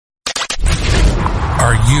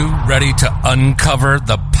Are you ready to uncover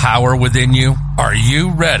the power within you? Are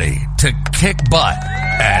you ready to kick butt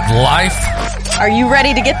at life? Are you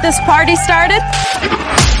ready to get this party started?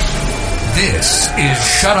 This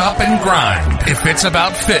is Shut Up and Grind. If it's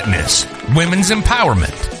about fitness, women's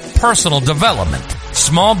empowerment, personal development,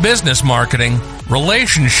 small business marketing,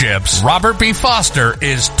 relationships, Robert B. Foster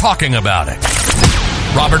is talking about it.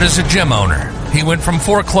 Robert is a gym owner. He went from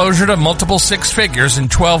foreclosure to multiple six figures in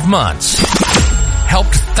 12 months.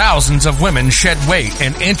 Helped thousands of women shed weight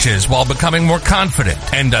and inches while becoming more confident.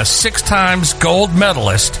 And a 6 times gold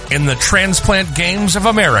medalist in the Transplant Games of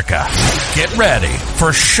America. Get ready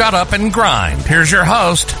for Shut Up and Grind. Here's your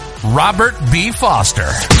host, Robert B. Foster.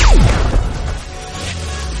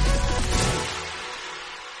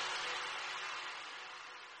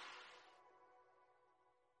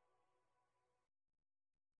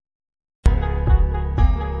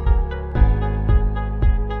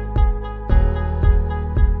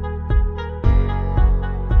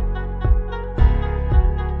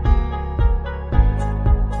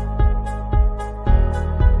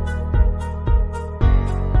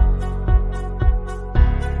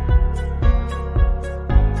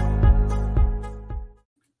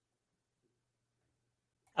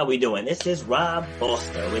 How we doing? This is Rob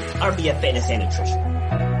Foster with RBF Fitness and Nutrition.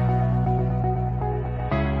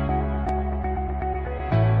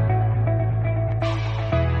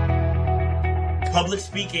 Public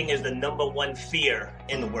speaking is the number one fear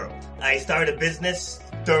in the world. I started a business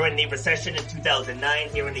during the recession in 2009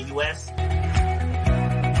 here in the U.S.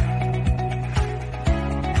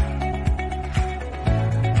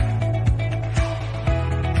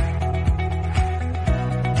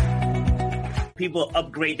 People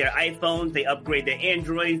upgrade their iPhones, they upgrade their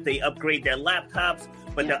Androids, they upgrade their laptops,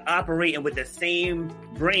 but they're operating with the same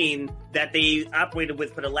brain that they operated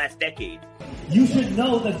with for the last decade. You should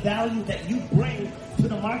know the value that you bring to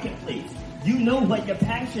the marketplace. You know what your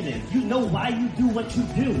passion is. You know why you do what you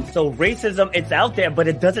do. So racism, it's out there, but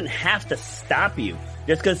it doesn't have to stop you.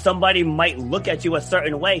 Just because somebody might look at you a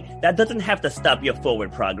certain way, that doesn't have to stop your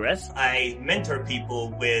forward progress. I mentor people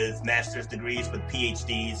with master's degrees, with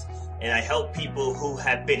PhDs, and I help people who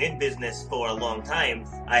have been in business for a long time.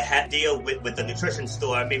 I deal with the nutrition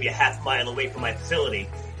store maybe a half mile away from my facility,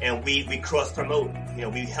 and we cross-promote. You know,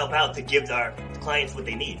 we help out to give our clients what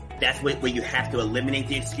they need. That's where you have to eliminate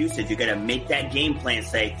the excuses. You got to make that game plan,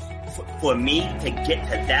 say, for me to get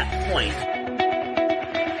to that point,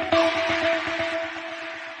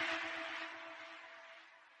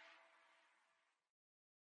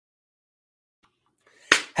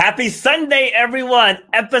 happy Sunday, everyone.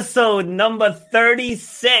 Episode number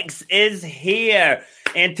 36 is here.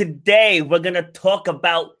 And today we're going to talk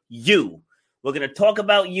about you. We're going to talk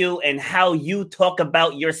about you and how you talk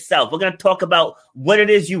about yourself. We're going to talk about what it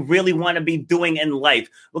is you really want to be doing in life.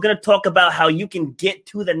 We're going to talk about how you can get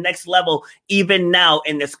to the next level even now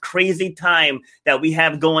in this crazy time that we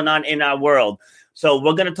have going on in our world. So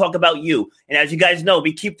we're going to talk about you. And as you guys know,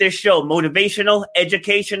 we keep this show motivational,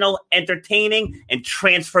 educational, entertaining, and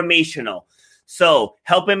transformational. So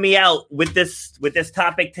helping me out with this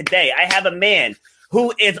topic today, I have a man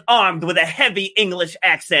who is armed with a heavy English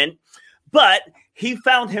accent, but he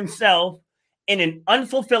found himself in an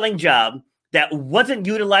unfulfilling job that wasn't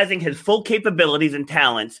utilizing his full capabilities and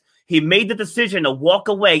talents. He made the decision to walk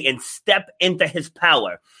away and step into his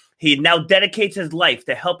power. He now dedicates his life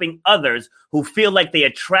to helping others who feel like they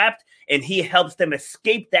are trapped, and he helps them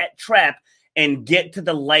escape that trap and get to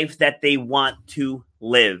the life that they want to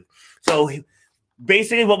live. So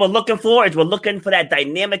basically what we're looking for is we're looking for that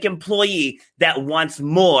dynamic employee that wants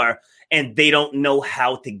more, and they don't know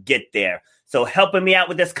how to get there. So helping me out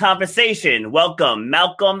with this conversation, welcome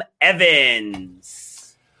Malcolm Evans.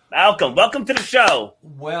 Malcolm, welcome to the show.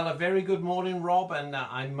 Well, a very good morning, Rob, and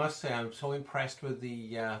I must say I'm so impressed with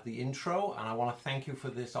the intro, and I want to thank you for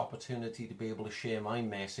this opportunity to be able to share my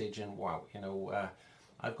message. And wow, you know,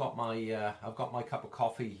 I've got my cup of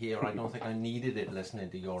coffee here. I don't think I needed it listening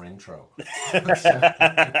to your intro.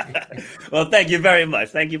 Well, thank you very much.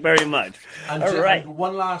 Thank you very much. And all right. And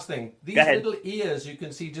one last thing. These little ears you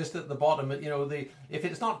can see just at the bottom. You know, if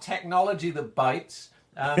it's not technology that bites.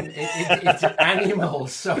 It's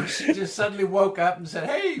animals. So she just suddenly woke up and said,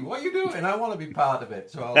 "Hey, what are you doing? I want to be part of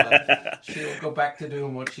it." So she'll go back to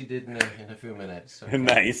doing what she did in a few minutes. Okay.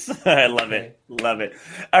 Nice. I love it. Love it.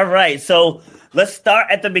 All right. So let's start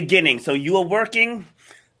at the beginning. So you're working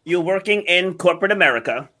in corporate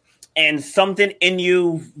America, and something in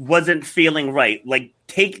you wasn't feeling right. Like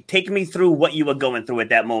take me through what you were going through at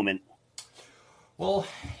that moment. Well,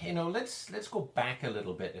 you know, let's go back a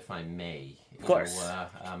little bit, if I may. Of course.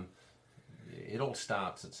 it all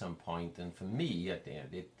starts at some point, and for me, at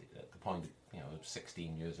the point,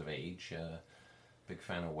 16 years of age, big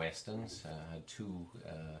fan of westerns. I had two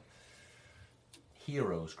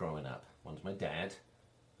heroes growing up. One's my dad,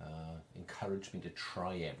 encouraged me to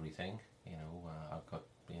try everything. I've got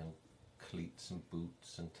cleats and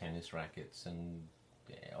boots and tennis rackets and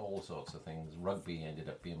all sorts of things. Rugby ended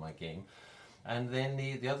up being my game. And then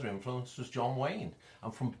the other influence was John Wayne.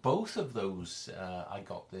 And from both of those, I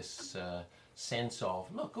got this sense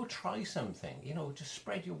of, look, go try something. Just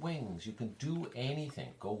spread your wings. You can do anything.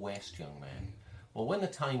 Go west, young man. Well, when the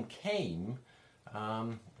time came,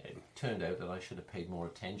 it turned out that I should have paid more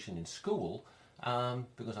attention in school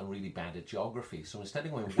because I'm really bad at geography. So instead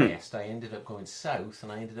of going west, I ended up going south,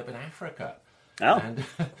 and I ended up in Africa. Oh. And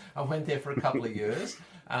I went there for a couple of years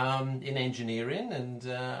in engineering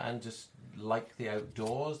and just liked the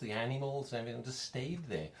outdoors, the animals, and everything, just stayed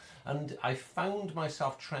there. And I found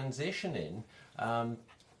myself transitioning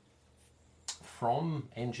from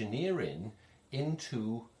engineering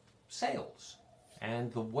into sales.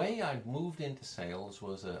 And the way I moved into sales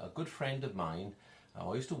was a good friend of mine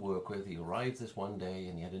I used to work with. He arrived this one day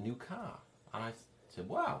and he had a new car. And I said,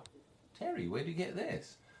 wow, Terry, where did you get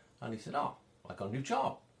this? And he said, oh, I got a new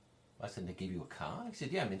job. I said, they give you a car? He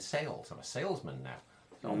said, yeah, I'm in sales. I'm a salesman now.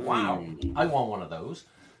 Oh, wow, I want one of those.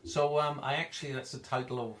 So that's the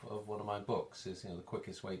title of one of my books, is the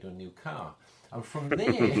quickest way to a new car. And from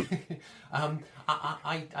there,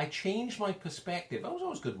 I changed my perspective. I was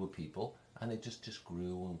always good with people, and it just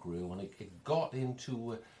grew and grew, and it got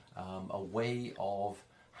into a way of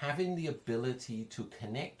having the ability to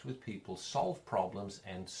connect with people, solve problems,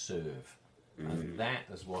 and serve. And that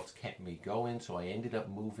is what's kept me going. So I ended up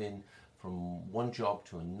moving from one job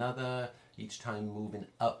to another, each time moving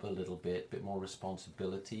up a little bit more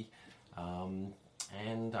responsibility.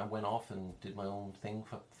 And I went off and did my own thing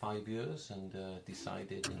for 5 years and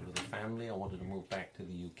decided with a family I wanted to move back to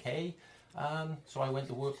the UK. So I went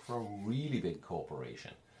to work for a really big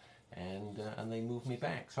corporation, and they moved me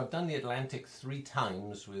back. So I've done the Atlantic 3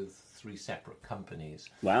 times with 3 separate companies.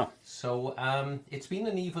 Wow. So it's been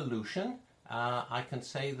an evolution. I can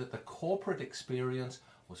say that the corporate experience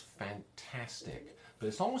was fantastic, but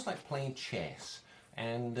it's almost like playing chess.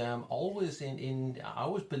 And I always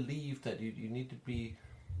believed that you need to be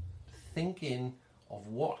thinking of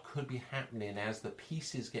what could be happening as the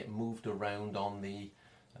pieces get moved around on the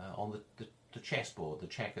chessboard, the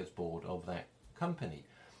checkers board of that company.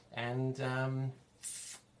 And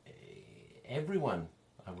everyone,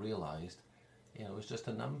 I realized, was just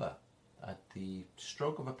a number. At the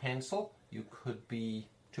stroke of a pencil, you could be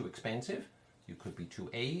too expensive, you could be too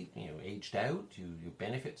aged out, your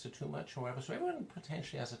benefits are too much or whatever. So everyone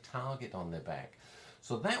potentially has a target on their back.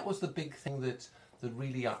 So that was the big thing that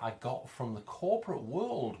really I got from the corporate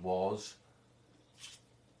world, was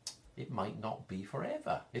it might not be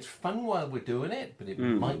forever. It's fun while we're doing it, but it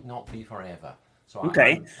might not be forever. So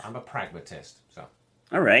okay. I'm a pragmatist. So.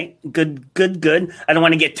 All right. Good. I don't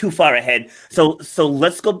want to get too far ahead. So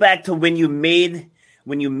let's go back to when you made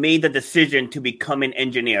the decision to become an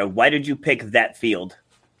engineer. Why did you pick that field?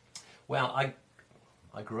 Well,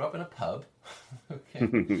 I grew up in a pub.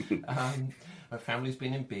 Okay. My family's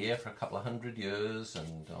been in beer for a couple of 100 years,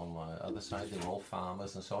 and on my other side they were all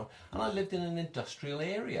farmers and so on. And I lived in an industrial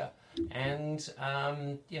area, and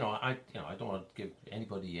I don't want to give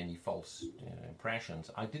anybody any false impressions.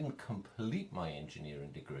 I didn't complete my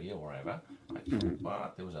engineering degree or whatever,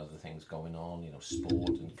 but there was other things going on, sport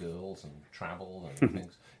and girls and travel and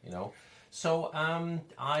things, So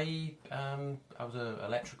I was an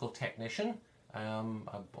electrical technician. I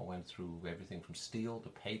went through everything from steel to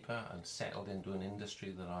paper and settled into an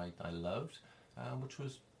industry that I loved, which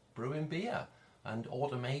was brewing beer and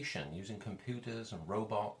automation, using computers and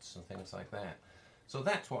robots and things like that. So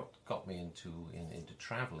that's what got me into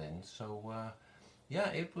traveling. So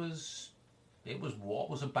it was what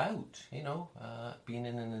was about, being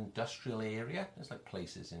in an industrial area. There's like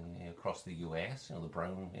places across the US, the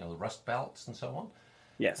brown, the Rust Belts and so on.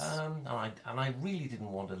 Yes. And I really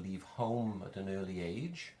didn't want to leave home at an early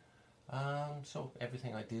age. So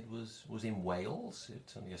everything I did was in Wales.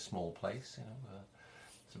 It's only a small place,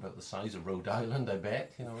 it's about the size of Rhode Island, I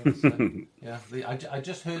bet. I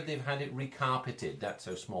just heard they've had it recarpeted. That's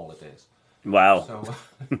how small it is. Wow.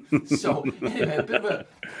 So anyway, a bit of a,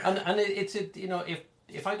 and it's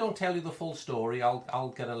if I don't tell you the full story,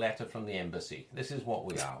 I'll get a letter from the embassy. This is what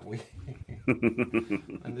we are.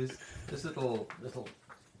 And this little.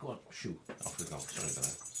 Go on, shoo, off we go. Sorry about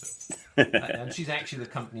that. So, and she's actually the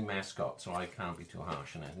company mascot, so I can't be too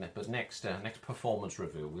harsh on it. But next performance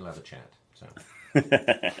review, we'll have a chat. So.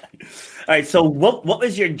 right. So what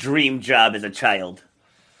was your dream job as a child?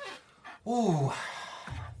 Ooh,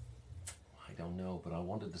 I don't know, but I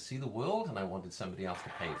wanted to see the world, and I wanted somebody else to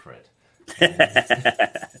pay for it.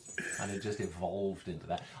 And it just evolved into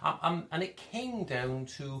that. And it came down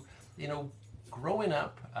to, growing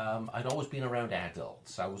up, I'd always been around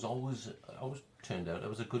adults. I always turned out I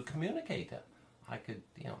was a good communicator. I could,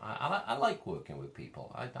 I like working with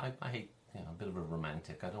people. I hate, a bit of a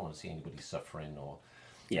romantic. I don't want to see anybody suffering or.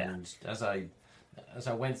 Yeah. And as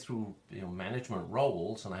I went through management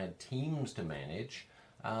roles and I had teams to manage,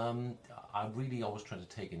 I really always tried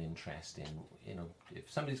to take an interest in, if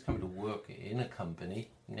somebody's coming to work in a company,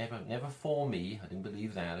 never for me. I didn't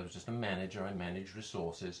believe that. I was just a manager. I managed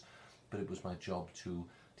resources, but it was my job to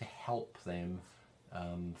help them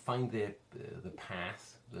find the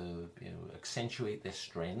path, accentuate their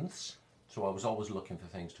strengths. So I was always looking for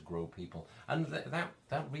things to grow people, and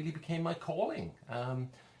that really became my calling.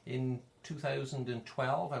 In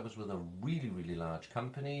 2012, I was with a really, really large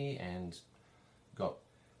company and got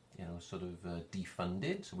sort of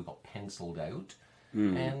defunded, so we got penciled out.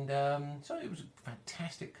 And so it was a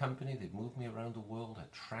fantastic company. They'd moved me around the world. I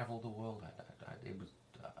traveled the world.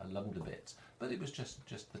 I loved the bits, but it was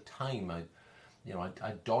just the time.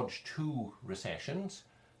 I dodged 2 recessions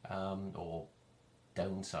or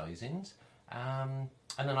downsizings, and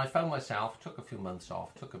then I found myself, took a few months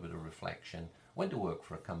off, took a bit of reflection, went to work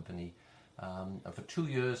for a company. And for 2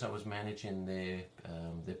 years, I was managing their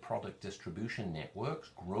product distribution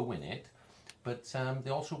networks, growing it. But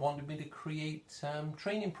they also wanted me to create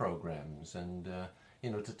training programs and,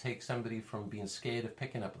 to take somebody from being scared of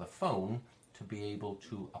picking up the phone to be able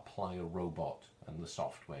to apply a robot and the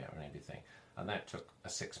software and everything. And that took a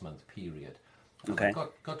 6-month period. Okay. I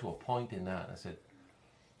got to a point in that, I said,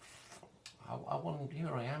 I want,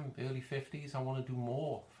 here I am, early 50s, I want to do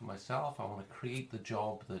more for myself. I want to create the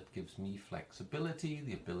job that gives me flexibility,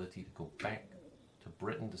 the ability to go back to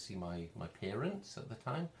Britain to see my parents at the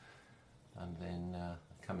time, and then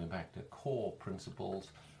coming back to core principles.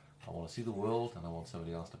 I want to see the world, and I want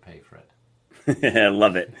somebody else to pay for it. I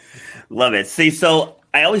love it. Love it. See, so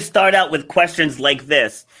I always start out with questions like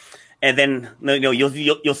this, and then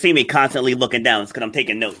you'll see me constantly looking down because I'm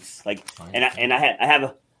taking notes. I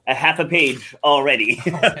have a half a page already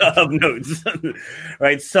of notes.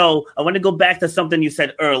 Right. So I want to go back to something you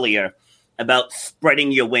said earlier about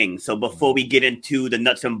spreading your wings. So before we get into the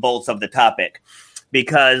nuts and bolts of the topic,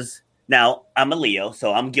 because now I'm a Leo,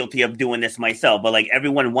 so I'm guilty of doing this myself, but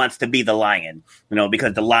everyone wants to be the lion,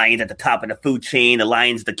 because the lion's at the top of the food chain, the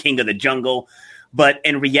lion's the king of the jungle. But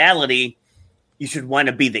in reality, you should want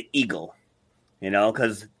to be the eagle,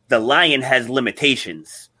 because the lion has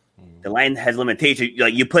limitations. The lion has limitations.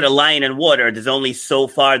 Like you put a lion in water, there's only so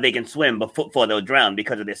far they can swim before they'll drown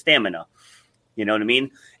because of their stamina. You know what I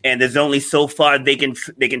mean? And there's only so far they can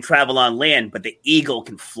travel on land, but the eagle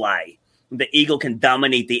can fly. The eagle can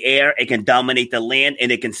dominate the air, it can dominate the land,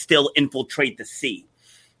 and it can still infiltrate the sea.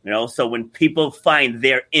 So when people find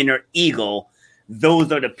their inner eagle,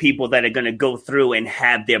 those are the people that are going to go through and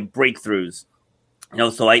have their breakthroughs.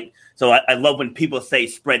 So I love when people say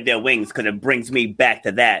spread their wings because it brings me back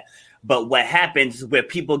to that. But what happens where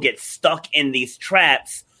people get stuck in these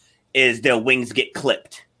traps is their wings get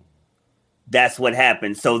clipped. That's what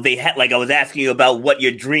happens. So I was asking you about what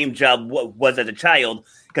your dream job was as a child,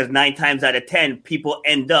 because 9 times out of 10, people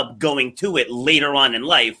end up going to it later on in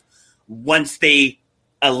life once they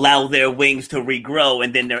allow their wings to regrow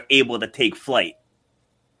and then they're able to take flight.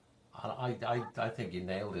 I think you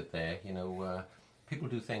nailed it there. People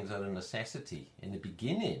do things out of necessity in the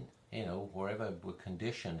beginning. Wherever we're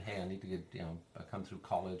conditioned, hey, I need to get, I come through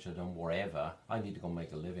college, I've done wherever, I need to go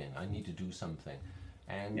make a living, I need to do something.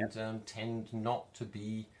 And tend not to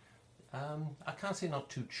be, I can't say not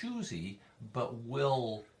too choosy, but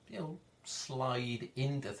will, slide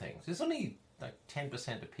into things. There's only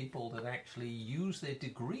 10% of people that actually use their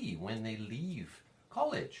degree when they leave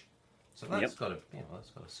college. So that's got to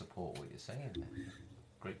support what you're saying there.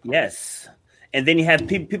 Great point. Yes. And then you have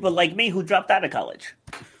people like me who dropped out of college.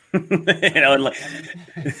 Yeah,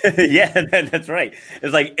 that's right.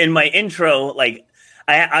 It's like in my intro, I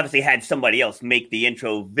obviously had somebody else make the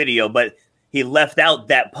intro video, but he left out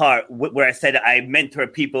that part where I said I mentor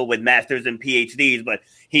people with masters and PhDs, but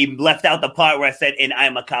he left out the part where I said, and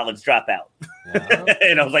I'm a college dropout. Yeah.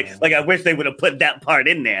 And I was like I wish they would have put that part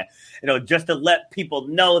in there, just to let people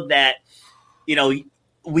know that,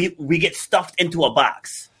 we get stuffed into a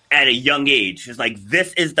box at a young age. It's like,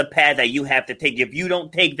 this is the path that you have to take. If you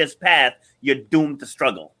don't take this path, you're doomed to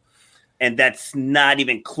struggle. And that's not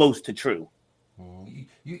even close to true.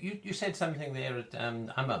 You said something there.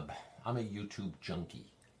 I'm a YouTube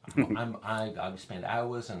junkie. I spend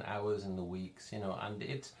hours and hours in the weeks, and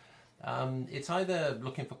it's either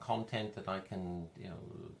looking for content that I can,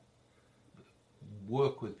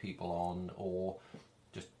 work with people on, or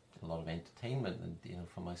just a lot of entertainment and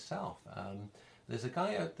for myself. There's a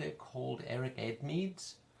guy out there called Eric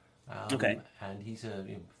Edmeades. And he's a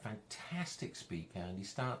fantastic speaker, and he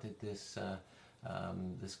started this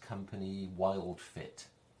this company, WildFit.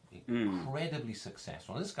 Incredibly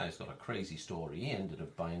successful. This guy's got a crazy story. He ended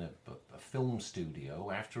up buying a film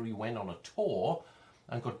studio after he went on a tour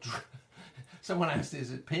and got someone asked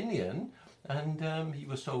his opinion, and he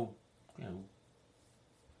was so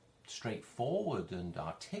straightforward and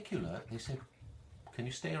articulate. They said, "Can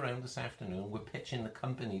you stay around this afternoon? We're pitching the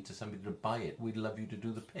company to somebody to buy it. We'd love you to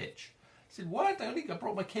do the pitch." I said, "What? I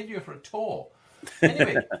brought my kid here for a tour."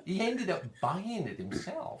 Anyway, he ended up buying it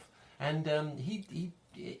himself, and he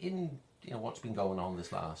in what's been going on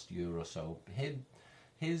this last year or so,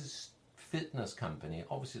 his fitness company,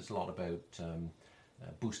 obviously it's a lot about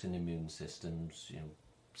boosting immune systems,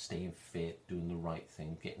 staying fit, doing the right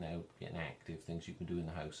thing, getting out, getting active, things you can do in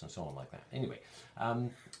the house and so on like that. Anyway,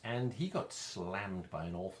 and he got slammed by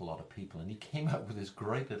an awful lot of people, and he came up with this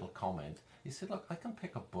great little comment. He said, "Look, I can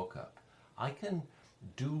pick a book up. I can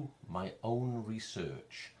do my own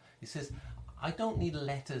research." He says, "I don't need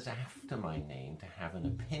letters after my name to have an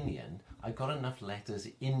opinion. I got enough letters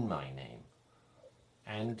in my name."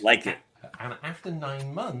 And like it. And after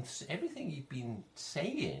 9 months, everything he'd been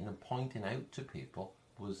saying and pointing out to people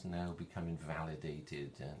was now becoming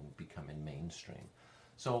validated and becoming mainstream.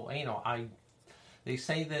 So, they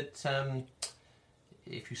say that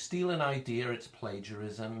if you steal an idea, it's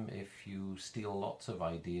plagiarism. If you steal lots of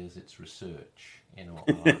ideas, it's research. And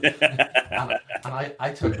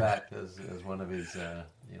I took that as one of his,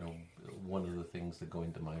 one of the things that go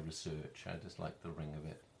into my research. I just like the ring of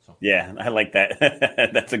it. So. Yeah, I like that.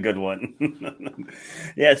 That's a good one.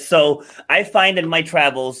 Yeah, so I find in my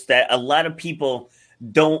travels that a lot of people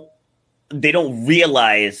don't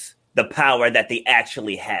realize the power that they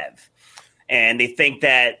actually have. And they think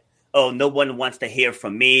that, oh, no one wants to hear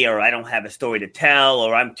from me, or I don't have a story to tell,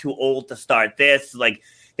 or I'm too old to start this. Like,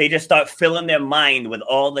 they just start filling their mind with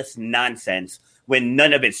all this nonsense when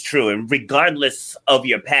none of it's true. And regardless of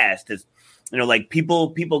your past, is like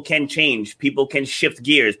people can change, people can shift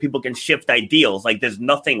gears, people can shift ideals. Like, there's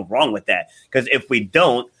nothing wrong with that. Because if we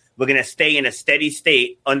don't, we're going to stay in a steady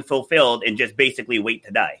state, unfulfilled, and just basically wait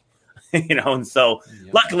to die. And so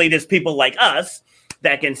luckily there's people like us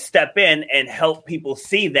that can step in and help people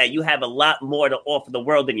see that you have a lot more to offer the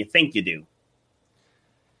world than you think you do.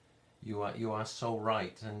 You are so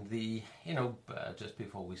right. And just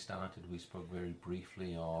before we started, we spoke very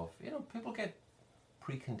briefly of, people get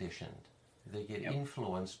preconditioned. They get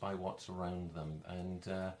influenced by what's around them. And,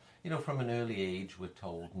 from an early age, we're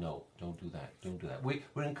told, no, don't do that, don't do that.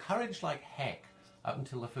 We're encouraged like heck up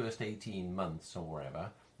until the first 18 months or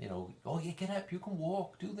whatever. Oh, you get up, you can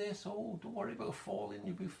walk, do this. Oh, don't worry about falling,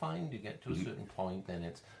 you'll be fine. You get to a certain point, then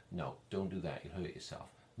it's, no, don't do that, you'll hurt yourself.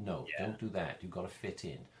 No, don't do that, you've got to fit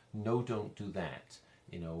in. No, don't do that,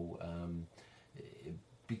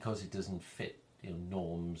 because it doesn't fit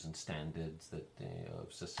norms and standards that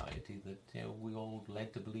of society that we all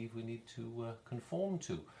led to believe we need to conform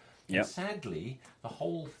to. And sadly, the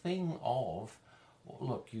whole thing of,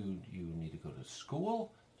 look, you need to go to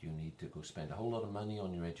school, you need to go spend a whole lot of money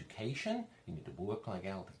on your education, you need to work like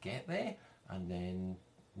hell to get there, and then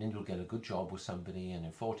you'll get a good job with somebody, and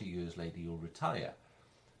then 40 years later you'll retire.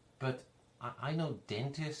 But I know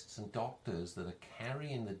dentists and doctors that are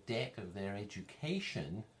carrying the debt of their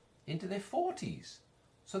education into their 40s.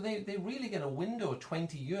 So they really get a window of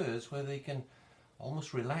 20 years where they can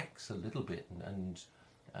almost relax a little bit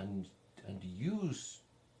and use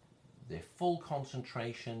their full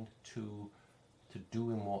concentration to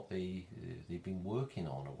doing what they've been working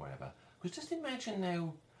on or whatever. Because just imagine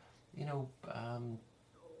now,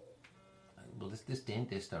 this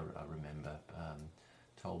dentist I remember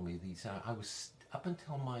told me these. I was up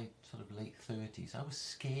until my sort of late 30s. I was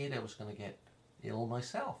scared I was going to get ill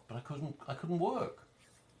myself, but I couldn't work.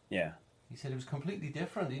 Yeah. He said it was completely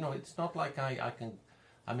different. It's not like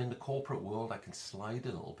I'm in the corporate world, I can slide a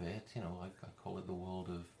little bit. I call it the world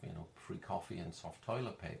of, free coffee and soft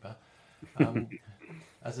toilet paper.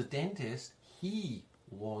 As a dentist, he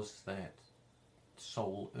was that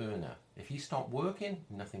sole earner. If he stopped working,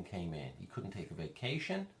 nothing came in. He couldn't take a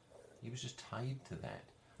vacation. He was just tied to that.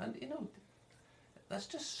 And, that's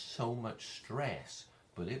just so much stress.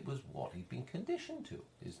 But it was what he'd been conditioned to.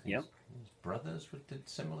 His brothers did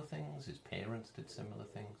similar things. His parents did similar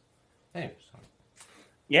things. Anyway, sorry.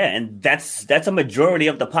 Yeah, and that's a majority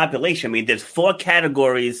of the population. I mean, there's 4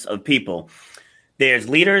 categories of people. There's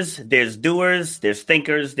leaders, there's doers, there's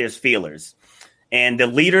thinkers, there's feelers. And the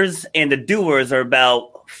leaders and the doers are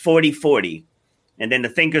about 40-40. And then the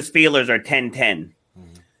thinkers, feelers are 10-10. Mm-hmm.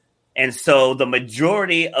 And so the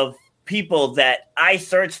majority of people that I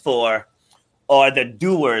search for are the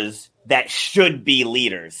doers that should be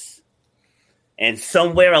leaders. And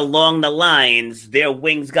somewhere along the lines, their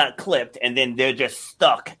wings got clipped, and then they're just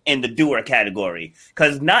stuck in the doer category.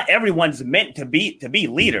 Because not everyone's meant to be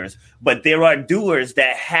leaders, but there are doers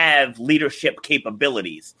that have leadership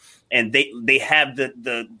capabilities, and they have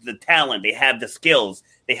the talent, they have the skills,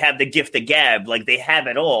 they have the gift of gab, like they have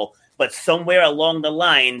it all. But somewhere along the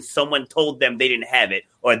line, someone told them they didn't have it,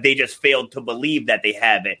 or they just failed to believe that they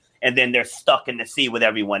have it, and then they're stuck in the sea with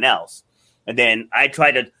everyone else. And then I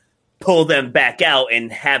try to pull them back out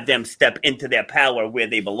and have them step into their power where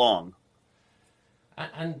they belong.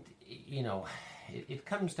 And you know, it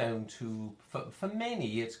comes down to, for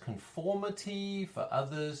many, it's conformity. For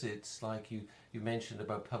others, it's like you mentioned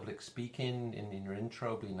about public speaking in your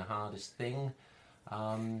intro being the hardest thing.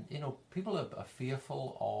 You know, people are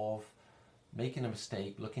fearful of making a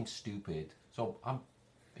mistake, looking stupid. So I'm,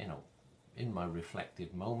 you know, in my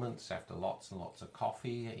reflective moments after lots and lots of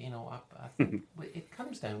coffee, you know, I think it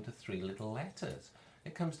comes down to 3 little letters.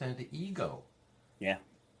 It comes down to ego. Yeah.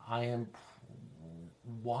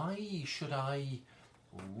 Why should I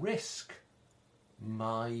risk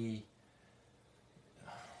my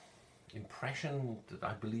impression that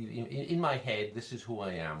I believe in my head, this is who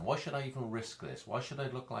I am? Why should I even risk this? Why should I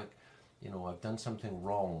look like, you know, I've done something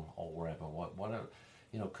wrong or whatever?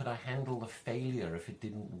 You know, could I handle the failure if it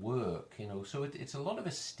didn't work? You know, so it's a lot of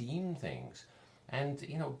esteem things. And,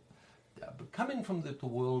 you know, coming from the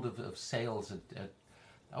world of sales, I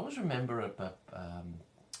always remember a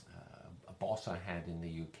boss I had in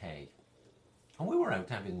the UK. And we were out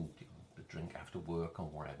having a drink after work or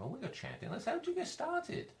wherever. And we got chatting. And I said, how did you get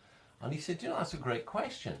started? And he said, you know, that's a great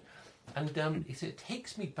question. And he said, it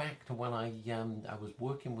takes me back to when I was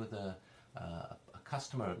working with a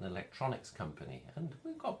customer at an electronics company, and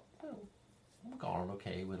we got on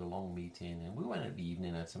okay with a long meeting, and we went in the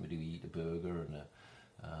evening, had somebody to eat a burger,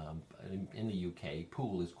 and in the UK,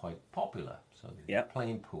 pool is quite popular, so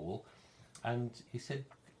playing pool. And he said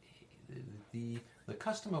the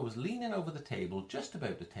customer was leaning over the table, just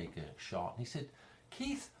about to take a shot, and he said,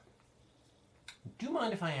 Keith, do you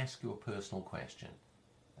mind if I ask you a personal question?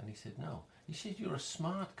 And he said, no. He said, you're a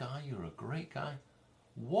smart guy, you're a great guy.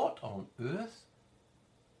 What on earth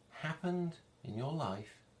happened in your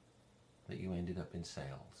life that you ended up in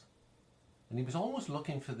sales? And he was almost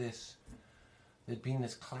looking for this. There'd been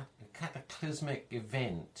this cataclysmic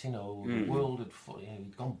event, you know, the world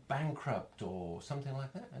had gone bankrupt or something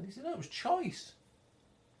like that. And he said, no, it was choice.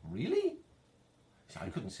 Really? So I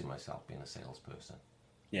couldn't see myself being a salesperson.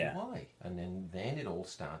 Yeah. Why? And then it all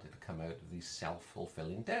started to come out of these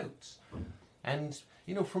self-fulfilling doubts. And,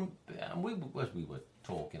 you know, as we were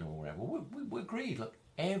talking or whatever, we agreed, look,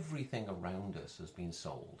 everything around us has been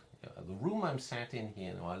sold. The room I'm sat in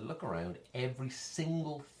here, I look around, every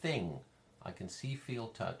single thing I can see, feel,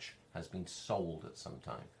 touch has been sold at some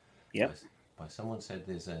time. Yep. By someone said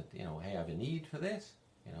there's a, you know, hey, I have a need for this,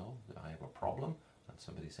 you know, I have a problem. And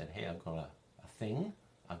somebody said, hey, I've got a thing,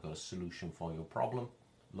 I've got a solution for your problem.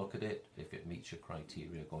 Look at it. If it meets your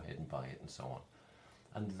criteria, go ahead and buy it, and so on.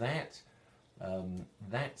 And that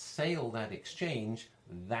sale, that exchange,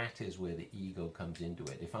 that is where the ego comes into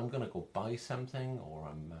it. If I'm going to go buy something, or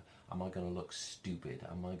am I going to look stupid?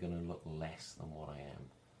 Am I going to look less than what I am?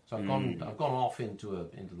 So I've gone off into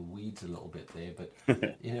the weeds a little bit there, but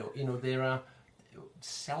you know there are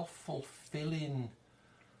self-fulfilling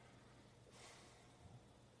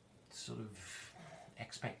sort of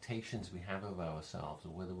expectations we have of ourselves, or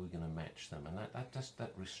whether we're going to match them, and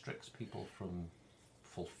that restricts people from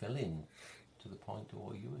fulfilling to the point of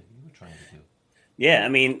what you were trying to do. Yeah, I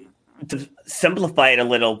mean, to simplify it a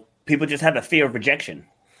little, people just have a fear of rejection.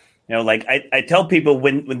 You know, like I tell people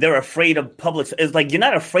when they're afraid of public, it's like you're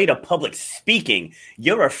not afraid of public speaking.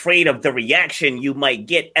 You're afraid of the reaction you might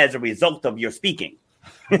get as a result of your speaking.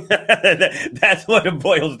 That's what it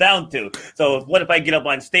boils down to. So what if I get up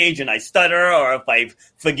on stage and I stutter, or if I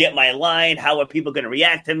forget my line? How are people going to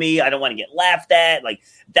react to me? I don't want to get laughed at. Like,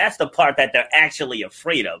 that's the part that they're actually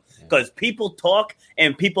afraid of, because people talk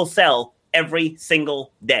and people sell every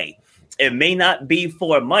single day. It may not be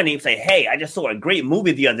for money. Say, hey, I just saw a great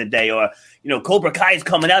movie the other day, or, you know, Cobra Kai is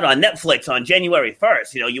coming out on Netflix on January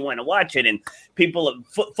 1st. You know, you want to watch it, and people at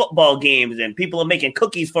football games, and people are making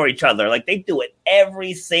cookies for each other. Like, they do it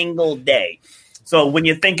every single day. So when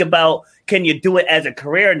you think about, can you do it as a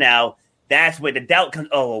career now? That's where the doubt comes.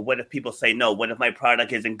 Oh, what if people say no? What if my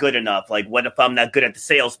product isn't good enough? Like, what if I'm not good at the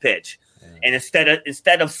sales pitch? Yeah. And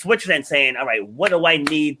instead of switching and saying, all right, what do I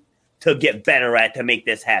need to get better at to make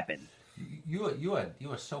this happen? You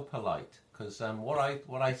are so polite, because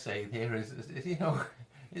what I say here is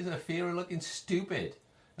is a fear of looking stupid.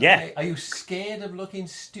 Yeah. Okay? Are you scared of looking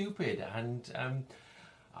stupid? And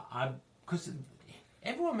because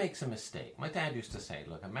everyone makes a mistake. My dad used to say,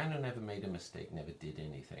 look, a man who never made a mistake never did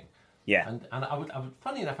anything. Yeah. And I would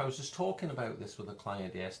funny enough, I was just talking about this with a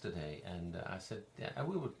client yesterday, and I said,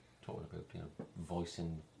 we were talking about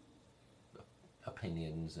voicing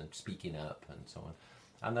opinions and speaking up and so on.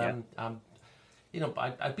 And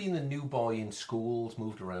I'd been the new boy in schools,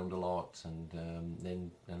 moved around a lot, and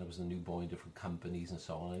then I was the new boy in different companies and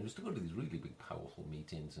so on. I used to go to these really big, powerful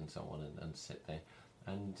meetings and so on, and sit there.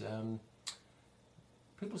 And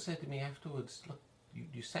people said to me afterwards, look,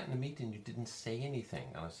 you sat in a meeting, you didn't say anything.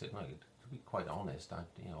 And I said, no, to be quite honest, I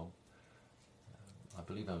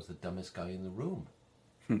believe I was the dumbest guy in the room.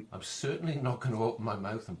 I'm certainly not going to open my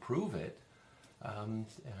mouth and prove it.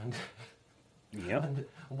 Yep. And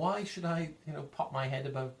why should I, pop my head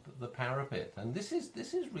above the parapet? And this is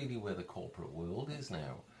really where the corporate world is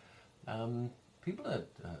now. People are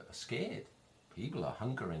scared. People are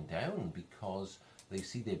hunkering down because they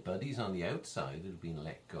see their buddies on the outside that have been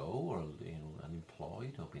let go, or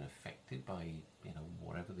unemployed, or been affected by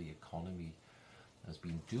whatever the economy has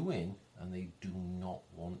been doing, and they do not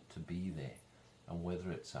want to be there. And whether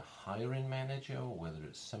it's a hiring manager or whether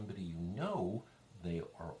it's somebody they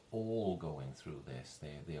are all going through this.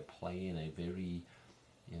 They're playing a very,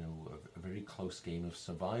 a very close game of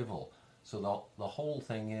survival. So the whole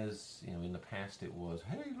thing is, in the past it was,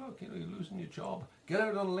 hey, look, you're losing your job. Get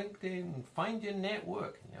out on LinkedIn, find your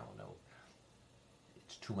network. No,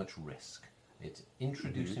 it's too much risk. It's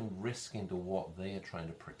introducing risk into what they are trying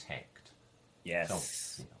to protect.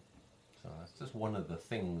 Yes. So that's just one of the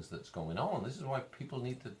things that's going on. This is why people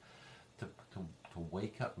need to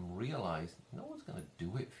wake up and realize no one's going to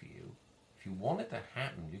do it for you. If you want it to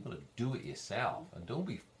happen, you've got to do it yourself. And don't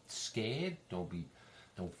be scared. Don't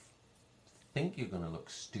think you're going to look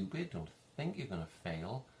stupid. Don't think you're going to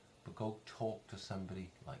fail. But go talk to somebody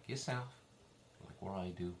like yourself, like what I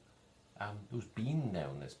do, who's been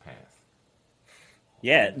down this path.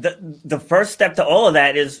 Yeah. The first step to all of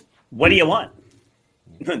that is, what do you want?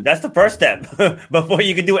 That's the first step before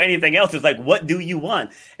you can do anything else. It's like, what do you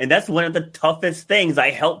want? And that's one of the toughest things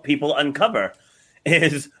I help people uncover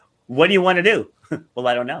is, what do you want to do? Well,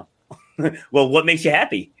 I don't know. Well, what makes you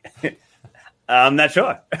happy? I'm not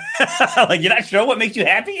sure. Like, you're not sure what makes you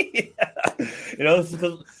happy?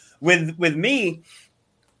 With me,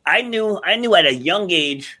 I knew at a young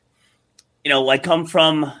age, I come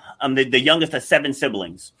from, I'm the youngest of 7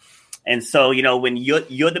 siblings. And so, when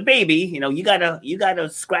you're the baby, you gotta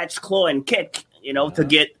scratch, claw, and kick, to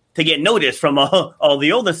get noticed from all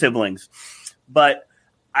the older siblings. But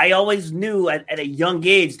I always knew at a young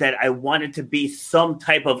age that I wanted to be some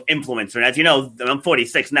type of influencer. And as you know, I'm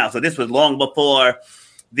 46 now, so this was long before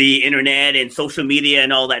the internet and social media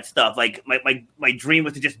and all that stuff. Like my dream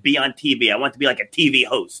was to just be on TV. I want to be like a TV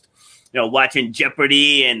host, watching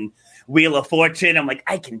Jeopardy and Wheel of Fortune. I'm like,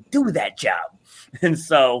 I can do that job. And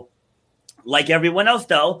so, like everyone else,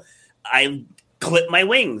 though, I clipped my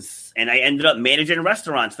wings and I ended up managing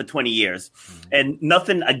restaurants for 20 years. Mm-hmm. And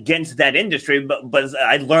nothing against that industry, but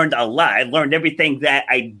I learned a lot. I learned everything that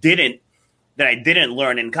I didn't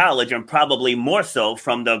learn in college, and probably more so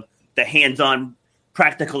from the hands-on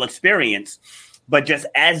practical experience. But just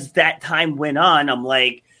as that time went on, I'm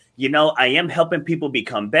like, I am helping people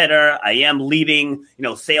become better. I am leading,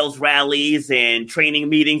 sales rallies and training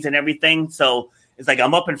meetings and everything. So it's like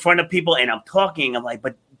I'm up in front of people and I'm talking. I'm like,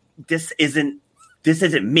 but this isn't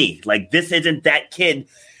me. Like, this isn't that kid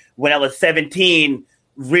when I was 17,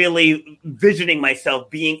 really visioning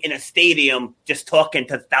myself being in a stadium, just talking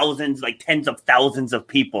to thousands, like tens of thousands of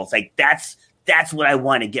people. It's like, that's what I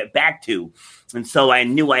want to get back to. And so I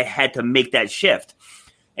knew I had to make that shift.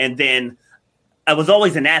 And then I was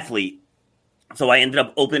always an athlete. So I ended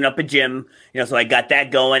up opening up a gym, so I got that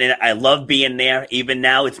going, and I love being there. Even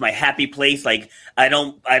now, it's my happy place. Like, I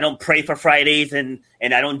don't pray for Fridays and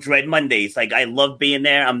I don't dread Mondays. Like, I love being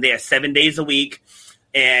there. I'm there 7 days a week,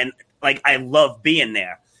 and like, I love being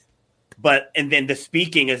there. And then the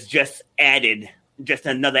speaking is just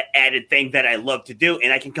another added thing that I love to do,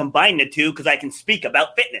 and I can combine the two because I can speak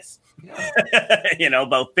about fitness. Yeah.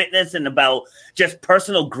 About fitness and about just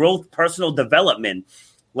personal growth, personal development.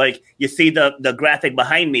 Like, you see the graphic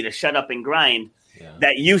behind me, the Shut Up and Grind,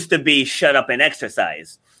 that used to be Shut Up and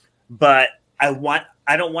Exercise. But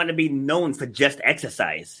I don't want to be known for just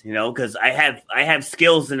exercise, because I have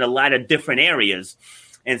skills in a lot of different areas.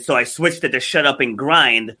 And so I switched it to shut up and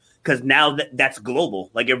grind, because now that's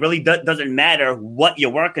global. Like, it really doesn't matter what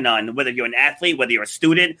you're working on, whether you're an athlete, whether you're a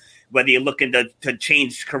student, whether you're looking to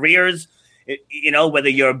change careers, whether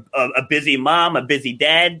you're a busy mom, a busy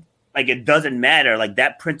dad. Like, it doesn't matter. Like,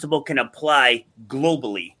 that principle can apply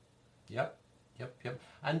globally. Yep.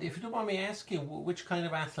 And if you don't mind me asking, which kind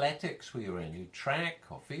of athletics were you in? You track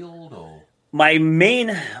or field or? My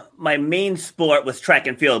main sport was track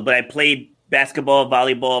and field, but I played basketball,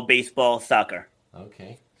 volleyball, baseball, soccer.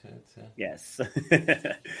 Okay. Yes.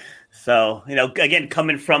 So, again,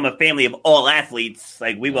 coming from a family of all athletes,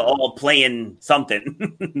 like, we were all playing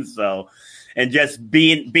something. So, and just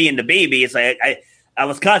being the baby, it's like I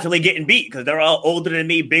was constantly getting beat because they're all older than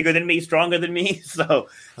me, bigger than me, stronger than me. So,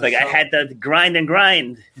 I had to grind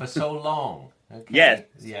for so long. Okay. Yes.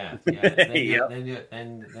 Yeah.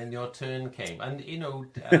 Then your turn came, and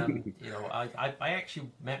I actually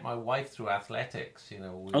met my wife through athletics.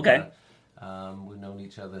 Okay. We've known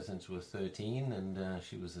each other since we were 13, and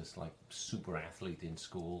she was this like super athlete in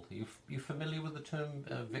school. You familiar with the term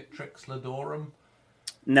Victrix Ladorum?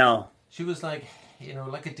 No. She was like a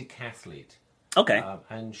decathlete. Okay.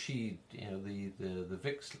 And she, the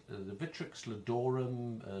Victrix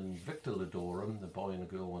Ladorum and Victor Ladorum, the boy and the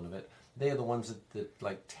girl one of it, they're the ones that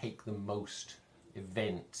like take the most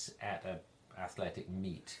events at a athletic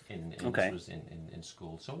meet in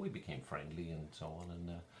school. So we became friendly and so on,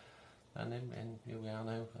 and here we are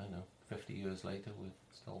now. I know 50 years later we've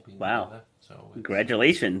still been together. So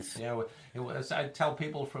congratulations. Yeah, I tell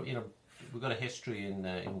people we've got a history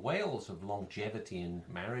in Wales of longevity in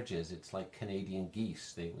marriages. It's like Canadian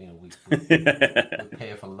geese. We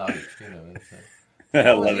pair for life.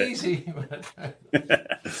 I love it. Easy.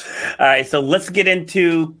 All right, so let's get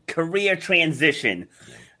into career transition.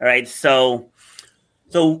 Yeah. All right, so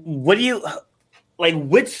what do you like?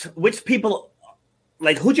 Which people,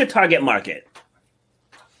 like, who's your target market?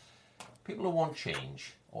 People who want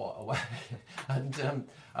change, and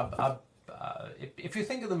if you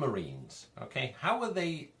think of the Marines, okay, how are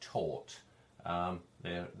they taught?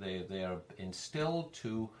 They're instilled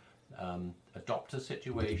to adopt a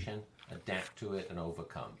situation, adapt to it, and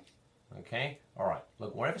overcome. Okay? All right.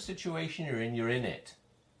 Look, whatever situation you're in it.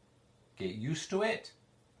 Get used to it,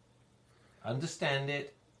 understand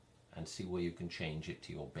it, and see where you can change it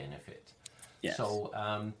to your benefit. Yes. So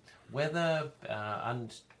whether,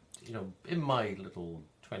 in my little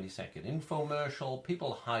 20-second infomercial,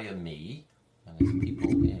 people hire me, and it's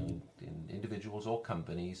people, individuals or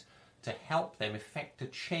companies, to help them effect a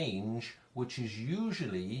change, which is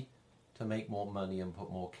usually to make more money and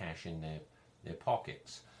put more cash in their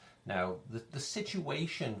pockets. Now, the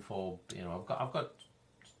situation for, I've got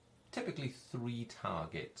typically 3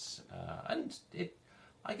 targets, and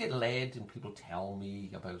I get led and people tell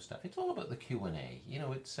me about stuff. It's all about the Q&A.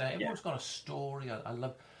 Everyone's got a story. I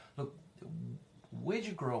love, look, where'd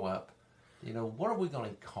you grow up? What have we got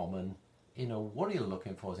in common? What are you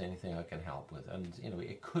looking for? Is there anything I can help with? And,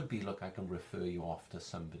 it could be, look, I can refer you off to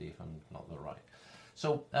somebody if I'm not the right.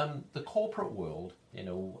 So the corporate world,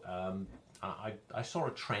 I saw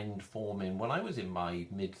a trend forming when I was in my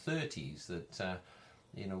mid-30s that,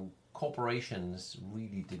 corporations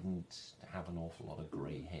really didn't have an awful lot of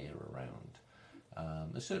grey hair around.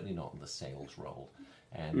 Certainly not in the sales role,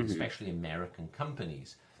 and especially American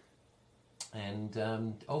companies. And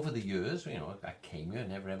over the years, I came here,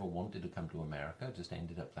 never ever wanted to come to America, just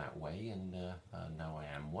ended up that way, and now I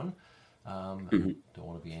am one. Don't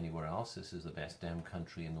want to be anywhere else. This is the best damn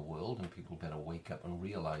country in the world, and people better wake up and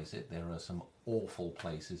realize it. There are some awful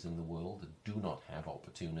places in the world that do not have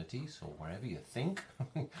opportunities, or wherever you think,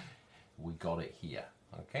 we got it here.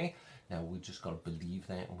 Okay? Now, we just got to believe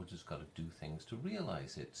that, and we just got to do things to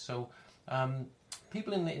realize it. So,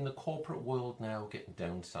 people in the corporate world now getting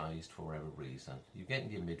downsized for whatever reason. You get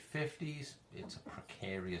into your mid-50s, it's a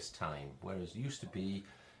precarious time, whereas it used to be,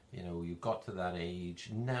 you got to that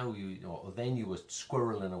age, now then you were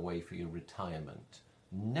squirreling away for your retirement.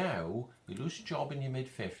 Now, you lose your job in your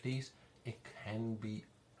mid-50s, it can be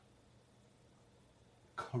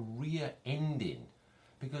career-ending,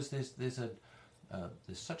 because there's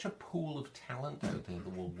such a pool of talent out there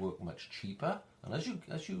that will work much cheaper, and as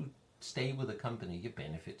you stay with a company, your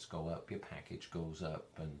benefits go up, your package goes up,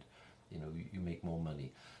 and you make more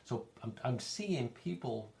money. So I'm seeing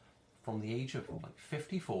people from the age of like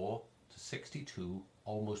 54 to 62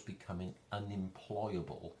 almost becoming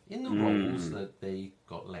unemployable in the roles that they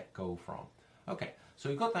got let go from. Okay, so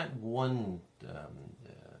you've got that one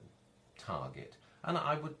target, and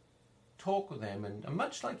I would talk with them, and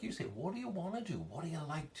much like you say, what do you want to do? What do you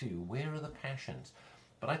like to do? Where are the passions?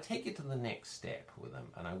 But I take it to the next step with them,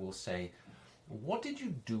 and I will say, what did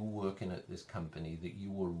you do working at this company that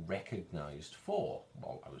you were recognized for?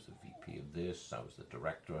 Well, I was the VP of this, I was the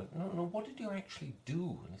director. No, what did you actually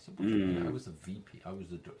do? And I said, what do you mean? I was the VP, I was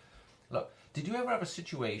the... Look, did you ever have a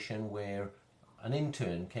situation where an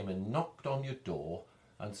intern came and knocked on your door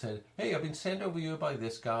and said, hey, I've been sent over here by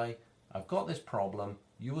this guy, I've got this problem,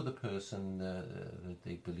 you are the person that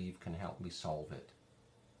they believe can help me solve it?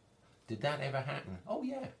 Did that ever happen? Oh,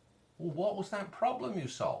 yeah. Well, what was that problem you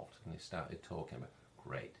solved? And they started talking about,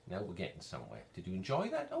 great, now we're getting somewhere. Did you enjoy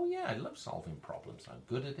that? Oh, yeah, I love solving problems. I'm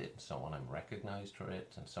good at it and so on. I'm recognized for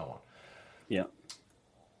it and so on. Yeah.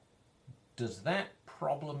 Does that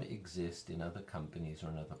problem exist in other companies or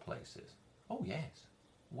in other places? Oh, yes.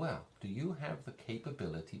 Well, do you have the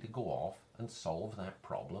capability to go off and solve that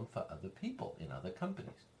problem for other people in other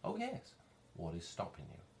companies? Oh, yes. What is stopping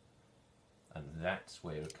you? And that's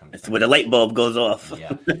where it comes. That's where the light bulb goes off.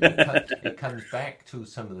 Yeah, it comes back to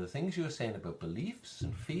some of the things you were saying about beliefs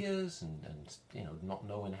and fears, and not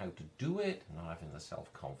knowing how to do it, not having the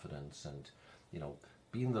self-confidence, and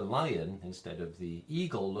being the lion instead of the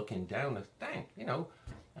eagle looking down at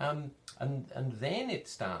and then it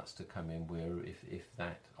starts to come in where if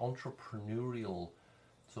that entrepreneurial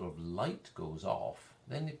sort of light goes off,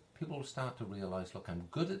 then people will start to realize, look, I'm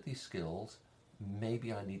good at these skills.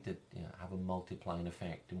 Maybe I need to have a multiplying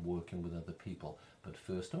effect in working with other people. But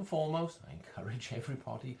first and foremost, I encourage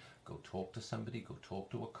everybody, go talk to somebody, go talk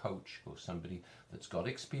to a coach, go somebody that's got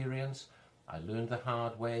experience. I learned the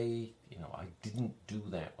hard way. I didn't do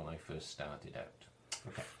that when I first started out.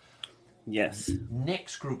 Okay. Yes.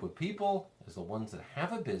 Next group of people is the ones that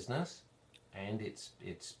have a business and it's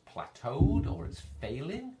plateaued or it's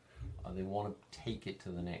failing, or they want to take it to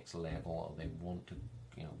the next level, or they want to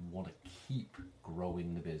keep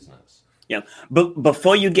growing the business. Yeah, but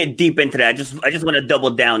before you get deep into that, I just want to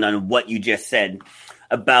double down on what you just said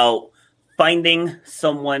about finding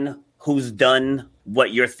someone who's done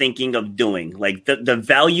what you're thinking of doing. Like the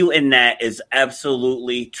value in that is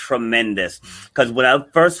absolutely tremendous. Because when I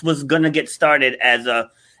first was going to get started as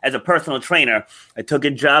a personal trainer, I took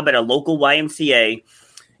a job at a local YMCA,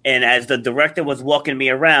 and as the director was walking me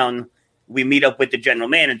around, we meet up with the general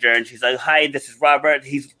manager, and she's like, hi, this is Robert.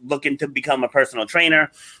 He's looking to become a personal trainer.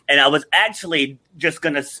 And I was actually just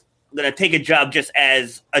going to take a job just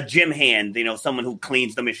as a gym hand, someone who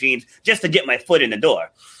cleans the machines, just to get my foot in the door.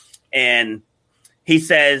 And he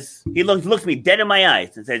says, he looks me dead in my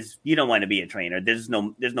eyes and says, you don't want to be a trainer. There's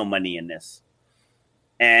no money in this.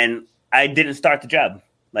 And I didn't start the job.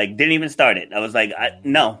 Didn't even start it. I was like,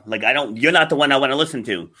 you're not the one I want to listen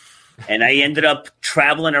to. And I ended up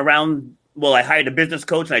traveling around. Well, I hired a business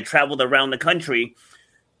coach and I traveled around the country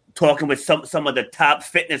talking with some of the top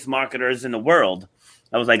fitness marketers in the world.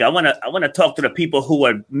 I was like, I want to talk to the people who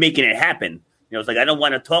are making it happen. It's like, I don't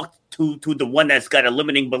want to talk to the one that's got a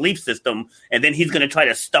limiting belief system, and then he's going to try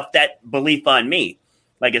to stuff that belief on me.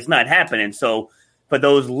 It's not happening. So for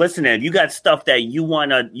those listening, you got stuff that you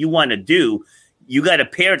want to do. You got to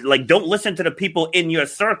pair, don't listen to the people in your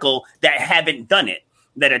circle that haven't done it,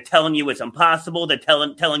 that are telling you it's impossible, they're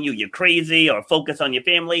telling you you're crazy, or focus on your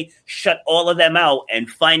family. Shut all of them out and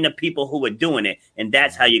find the people who are doing it, and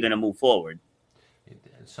that's how you're going to move forward.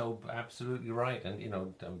 So absolutely right, and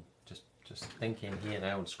I'm just thinking here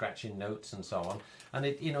now and scratching notes and so on. And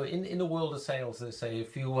in the world of sales, they say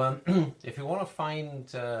if you want to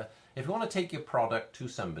take your product to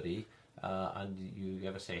somebody and you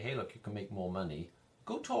ever say, hey, look, you can make more money,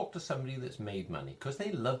 go talk to somebody that's made money, because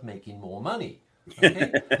they love making more money.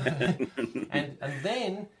 Okay. and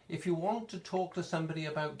then if you want to talk to somebody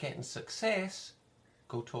about getting success,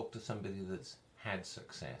 go talk to somebody that's had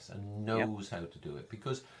success and knows how to do it,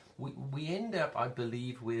 because we end up, I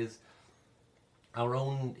believe, with our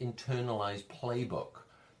own internalized playbook.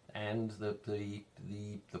 And the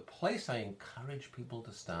place I encourage people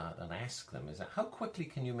to start and ask them is, how quickly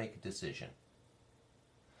can you make a decision?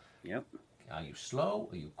 Yep. Are you slow?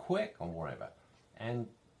 Are you quick? Or whatever? And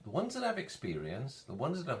the ones that have experience, the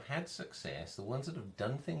ones that have had success, the ones that have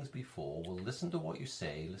done things before will listen to what you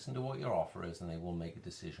say, listen to what your offer is, and they will make a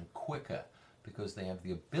decision quicker, because they have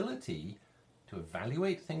the ability to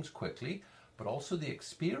evaluate things quickly, but also the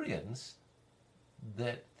experience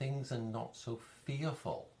that things are not so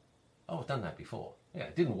fearful. Oh, I've done that before. Yeah,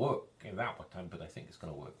 it didn't work in that one time, but I think it's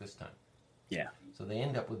going to work this time. Yeah. So they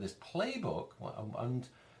end up with this playbook, and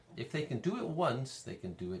if they can do it once, they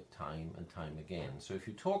can do it time and time again. So if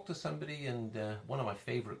you talk to somebody, and one of my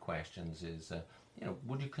favorite questions is,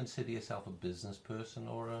 would you consider yourself a business person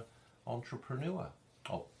or an entrepreneur?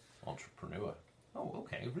 Oh, entrepreneur. Oh,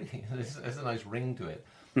 okay, really? There's a nice ring to it.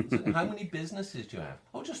 So how many businesses do you have?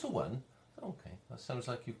 Oh, just the one. Okay, that sounds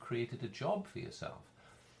like you've created a job for yourself.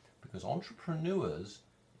 Because entrepreneurs,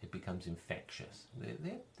 it becomes infectious.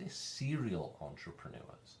 They're serial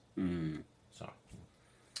entrepreneurs. Sorry.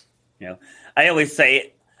 I always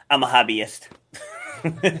say I'm a hobbyist.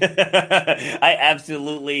 I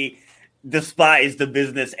absolutely despise the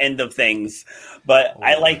business end of things, but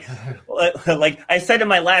I like I said in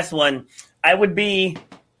my last one, I would be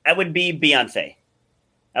Beyonce.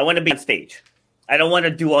 I want to be on stage. I don't want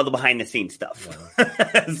to do all the behind the scenes stuff.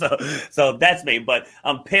 Yeah. so that's me. But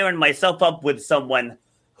I'm pairing myself up with someone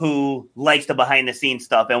who likes the behind the scenes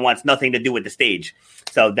stuff and wants nothing to do with the stage.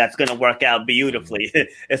 So that's going to work out beautifully.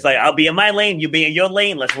 It's like, I'll be in my lane, you be in your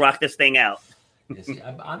lane. Let's rock this thing out. You see,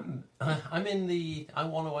 I'm in the. I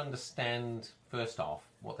want to understand first off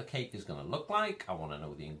what the cake is going to look like. I want to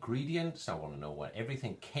know the ingredients. I want to know where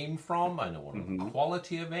everything came from. I want to know the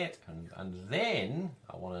quality of it, and then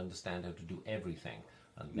I want to understand how to do everything.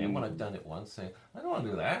 And then when I've done it once, I don't want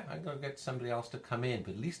to do that. I'm going to get somebody else to come in,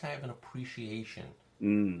 but at least I have an appreciation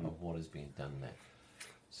of what is being done there.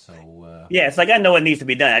 So yeah, it's like I know what needs to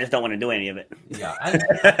be done. I just don't want to do any of it. Yeah,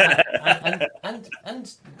 and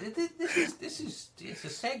this is it's a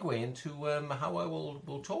segue into how I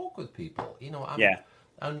will talk with people.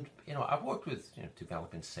 And I've worked with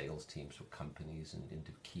developing sales teams for companies and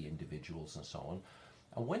key individuals and so on.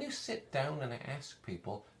 And when you sit down and ask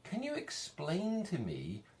people, can you explain to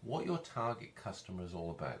me what your target customer is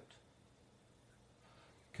all about?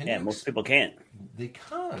 Most people can't. They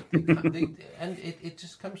can't. And it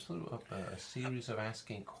just comes through a series of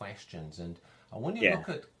asking questions. And when you look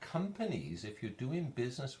at companies, if you're doing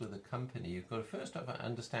business with a company, you've got to first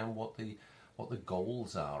understand what the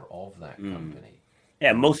goals are of that company.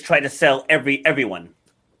 Yeah, most try to sell everyone.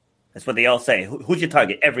 That's what they all say. Who's your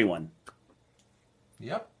target? Everyone.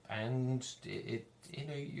 Yep, and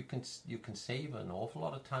you can save an awful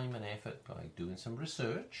lot of time and effort by doing some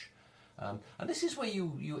research. And this is where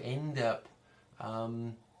you end up.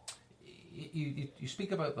 You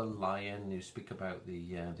speak about the lion. You speak about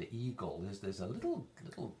the eagle. There's a little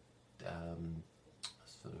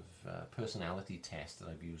sort of personality test that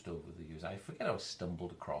I've used over the years. I forget how I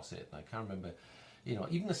stumbled across it. I can't remember.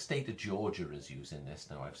 Even the state of Georgia is using this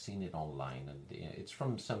now. I've seen it online, and it's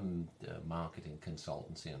from some marketing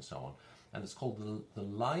consultancy and so on. And it's called the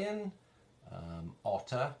lion,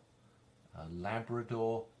 otter,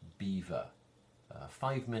 Labrador, beaver,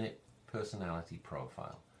 5-minute personality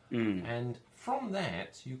profile. And from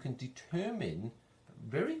that, you can determine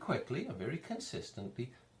very quickly and very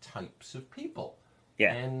consistently types of people.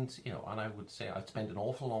 Yeah. And, and I would say I spent an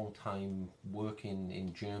awful long time working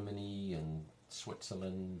in Germany and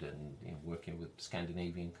Switzerland and working with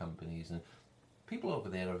Scandinavian companies, and people over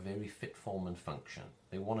there are very fit, form and function.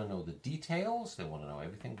 They want to know the details, they want to know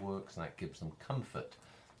everything works, and that gives them comfort.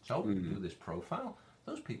 So we do this profile.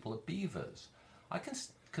 Those people are beavers. I can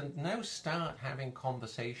now start having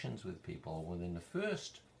conversations with people within the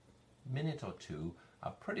first minute or two.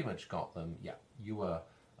 I've pretty much got them. Yeah, you are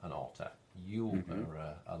an otter. You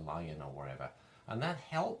are a lion or wherever. And that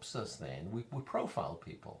helps us then. We profile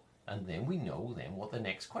people. And then we know then what the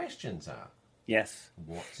next questions are. Yes.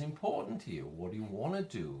 What's important to you? What do you want to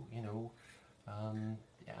do?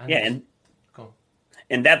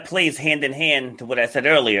 And that plays hand in hand to what I said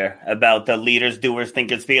earlier about the leaders, doers,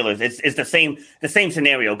 thinkers, feelers. It's the same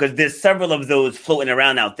scenario, because there's several of those floating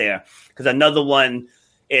around out there. Because another one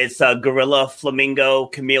is gorilla, flamingo,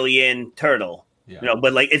 chameleon, turtle. Yeah.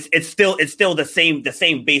 But like it's still the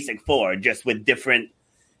same basic four, just with different.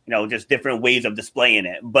 Just different ways of displaying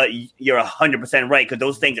it. But you're 100% right, because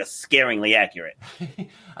those things are scaringly accurate.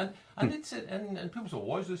 and people say,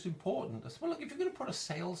 why is this important? I said, well, look, if you're going to put a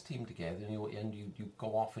sales team together and you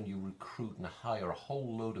go off and you recruit and hire a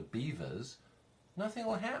whole load of beavers, nothing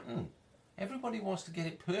will happen. Everybody wants to get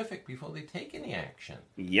it perfect before they take any action.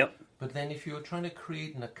 Yep. But then if you're trying to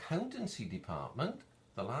create an accountancy department,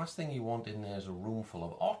 the last thing you want in there is a room full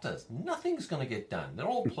of otters. Nothing's going to get done. They're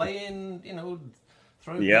all playing,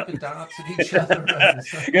 throwing paper darts at each other.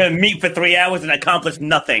 You're going to meet for 3 hours and accomplish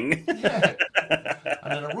nothing. Yeah.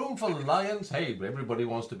 And in a room full of lions, hey, everybody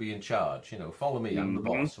wants to be in charge. Follow me, I'm the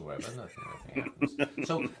boss, or whatever. Nothing happens.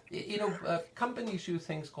 So, companies use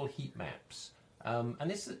things called heat maps.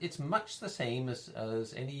 And it's much the same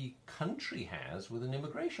as any country has with an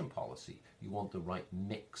immigration policy. You want the right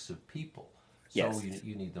mix of people. So yes.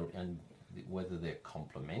 you need and whether they're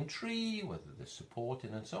complementary, whether they're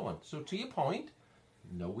supporting, and so on. So to your point,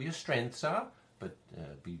 know where your strengths are, but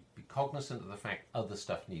be cognizant of the fact other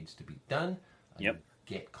stuff needs to be done. And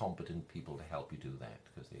get competent people to help you do that.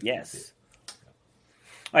 Yes.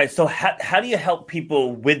 All right. So how do you help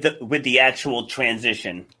people with the actual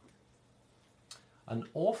transition? An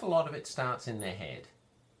awful lot of it starts in their head.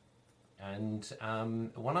 And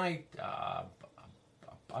when I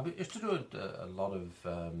used to do a lot of,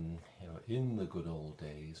 in the good old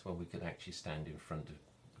days when we could actually stand in front of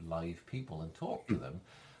live people and talk to them,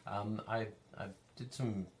 I did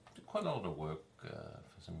quite a lot of work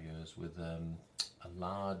for some years with a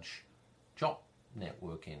large job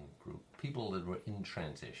networking group, people that were in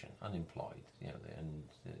transition, unemployed, and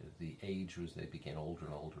the age was they became older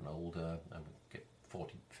and older and older. I would get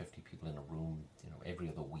 40, 50 people in a room, every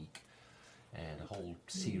other week, and a whole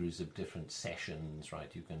series of different sessions.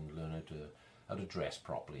 Right, you can learn how to dress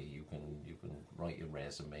properly. You can write your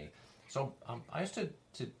resume. So I used to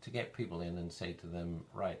get people in and say to them,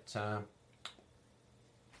 right,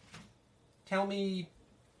 tell me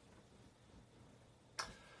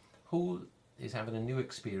who is having a new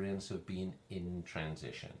experience of being in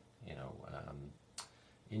transition,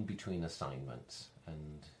 in between assignments,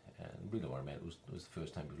 and really what I meant was the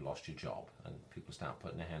first time you lost your job, and people start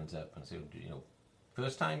putting their hands up and say,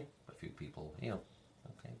 first time, a few people,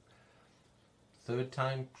 okay, third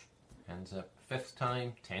time, hands up, fifth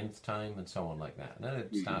time, 10th time, and so on like that. And then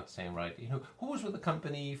it starts saying, right, who was with the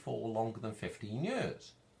company for longer than 15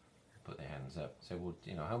 years? Put their hands up, say, well,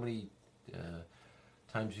 how many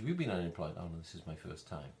times have you been unemployed? Oh, no, this is my first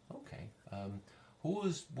time. Okay. Who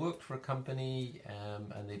has worked for a company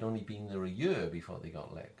and they'd only been there a year before they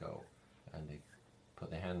got let go? And they put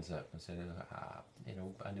their hands up and said,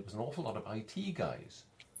 and it was an awful lot of IT guys.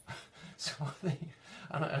 So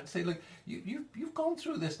and I'd say, look, you've gone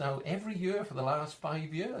through this now every year for the last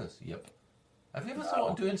 5 years. Yep. Have you ever thought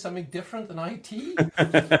of doing something different than IT?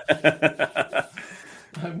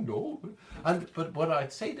 No. But what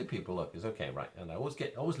I'd say to people, look, is okay, right, and I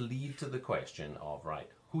always lead to the question of, right,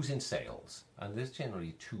 who's in sales? And there's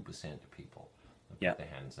generally 2% of people that put their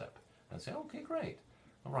hands up and say, okay, great.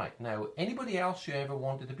 All right, now, anybody else you ever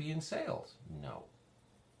wanted to be in sales? No.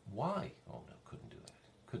 Why? Oh, no, couldn't do that.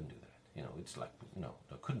 It's like, no,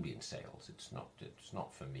 couldn't be in sales. It's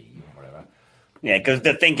not for me, or whatever. Yeah, because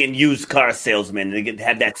they're thinking used car salesmen. They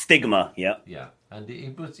have that stigma. Yeah. Yeah, and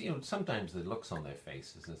it was, sometimes the looks on their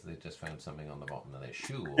faces as they just found something on the bottom of their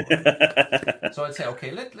shoe. So I'd say,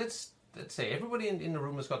 okay, let's say everybody in the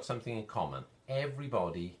room has got something in common.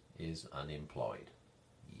 Everybody is unemployed.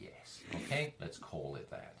 Yes. Okay, let's call it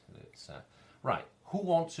that. It's right. Who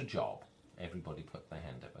wants a job? Everybody put their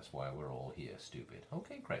hand up. That's why we're all here, stupid.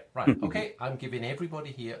 Okay, great. Right. Okay, I'm giving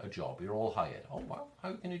everybody here a job. You're all hired. Oh, wow.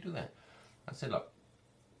 How can you do that? I said, look,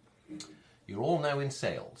 you're all now in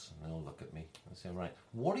sales. And they'll look at me and say, right,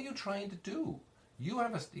 what are you trying to do? You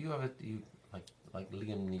have like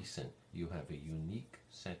Liam Neeson, you have a unique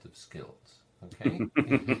set of skills. Okay?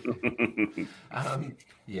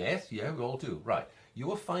 Yes, yeah, we all do. Right.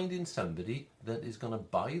 You are finding somebody that is going to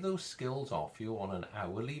buy those skills off you on an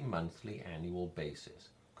hourly, monthly, annual basis.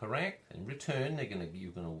 Correct? In return,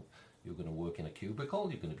 you're going to work in a cubicle,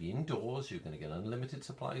 you're going to be indoors, you're going to get unlimited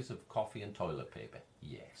supplies of coffee and toilet paper.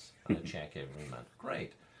 Yes. And a check every month.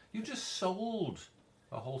 Great. You just sold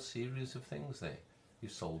a whole series of things there. You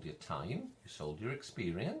sold your time, you sold your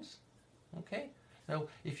experience. Okay? Now,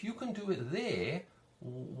 if you can do it there,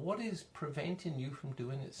 what is preventing you from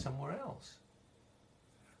doing it somewhere else?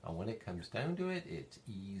 And when it comes down to it, it's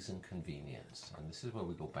ease and convenience. And this is where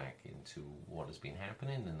we go back into what has been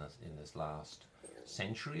happening in this last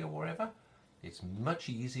century or wherever. It's much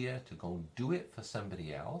easier to go and do it for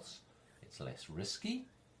somebody else. It's less risky.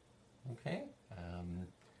 Okay?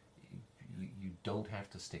 You don't have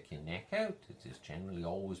to stick your neck out. It has generally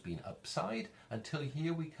always been upside until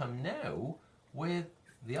here we come now where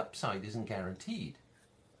the upside isn't guaranteed.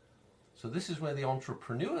 So this is where the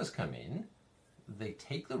entrepreneurs come in. They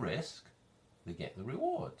take the risk, they get the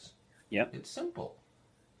rewards. Yep. It's simple.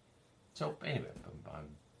 So anyway,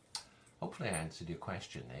 hopefully I answered your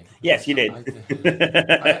question there. Yes, you did.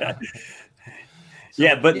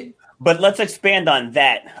 Yeah, but let's expand on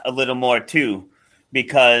that a little more too,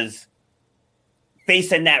 because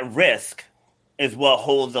facing that risk is what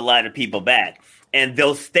holds a lot of people back. And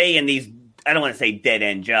they'll stay in these, I don't want to say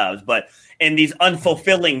dead-end jobs, but in these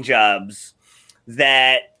unfulfilling jobs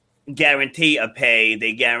that guarantee a pay,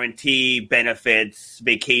 they guarantee benefits,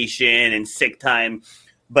 vacation, and sick time,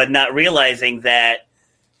 but not realizing that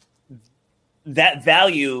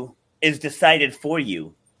value is decided for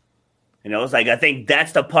you. It's like I think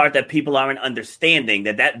that's the part that people aren't understanding,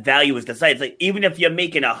 that value is decided. It's like even if you're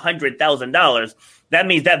making $100,000, that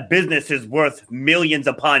means that business is worth millions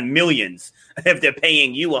upon millions. If they're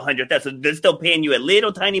paying you $100,000, so they're still paying you a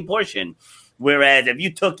little tiny portion. Whereas if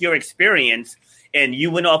you took your experience and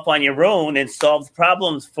you went off on your own and solved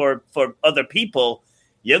problems for other people,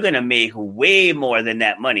 you're gonna make way more than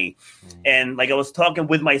that money. And like I was talking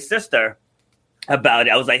with my sister about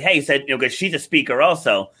it, I was like, "Hey," said, because she's a speaker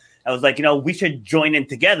also. I was like, we should join in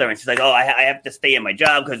together. And she's like, "Oh, I have to stay in my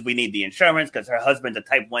job because we need the insurance because her husband's a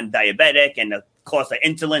type 1 diabetic and the cost of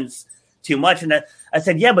insulin's too much." And I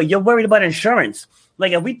said, "Yeah, but you're worried about insurance.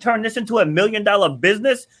 Like if we turn this into $1 million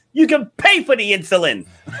business, you can pay for the insulin."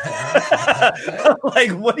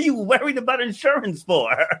 Like, what are you worried about insurance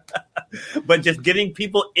for? But just getting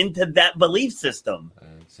people into that belief system.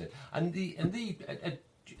 And have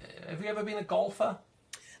you ever been a golfer?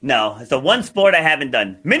 No, it's the one sport I haven't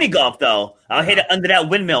done. Mini golf, though. I'll hit it under that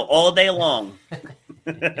windmill all day long.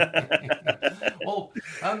 Well,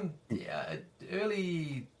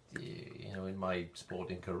 early, in my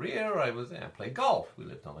sporting career, I played golf. We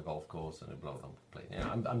lived on a golf course and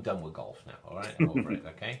I'm done with golf now. All right, I'm over it.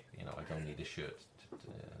 Okay, I don't need a shirt with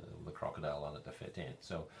a crocodile on it to fit in.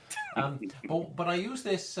 So, but I use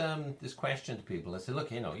this question to people. I say, look,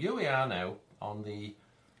 here we are now on the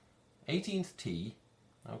 18th tee.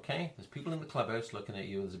 Okay, there's people in the clubhouse looking at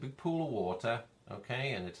you. There's a big pool of water.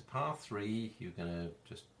 Okay, and it's a par 3. You're gonna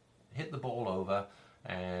just hit the ball over,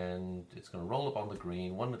 and it's gonna roll up on the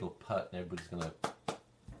green. One little putt, and everybody's gonna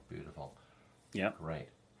beautiful. Yeah, great.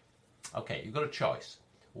 Okay, you've got a choice.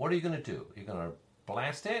 What are you gonna do? You're gonna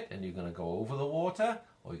blast it, and you're gonna go over the water,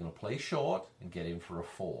 or you're gonna play short and get in for a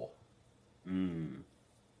 4.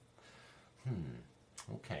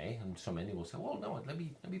 Okay, and so many will say, "Well, no, let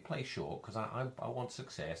me play short because I want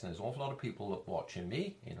success, and there's an awful lot of people watching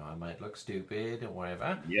me. I might look stupid or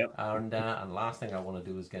whatever. Yep. And the last thing I want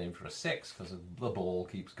to do is get in for a 6 because the ball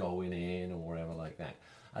keeps going in or whatever like that.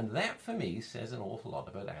 And that for me says an awful lot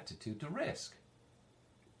about attitude to risk.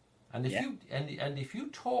 And if you and if you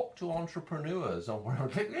talk to entrepreneurs on where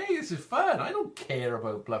like, hey, this is fun. I don't care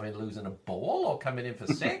about blooming losing a ball or coming in for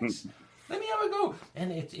 6. Let me have a go.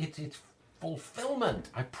 And it's fulfillment.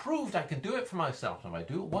 I proved I can do it for myself. And if I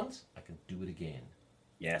do it once, I can do it again.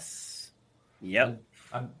 Yes. Yep.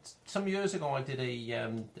 And some years ago, I did a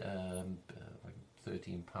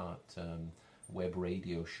 13-part web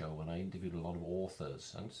radio show, and I interviewed a lot of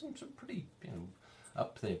authors and some pretty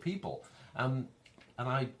up there people. And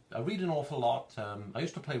I read an awful lot. I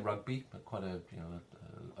used to play rugby at quite a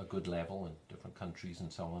good level in different countries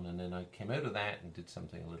and so on. And then I came out of that and did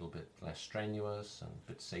something a little bit less strenuous and a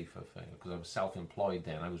bit safer because I was self-employed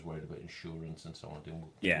then. I was worried about insurance and so on.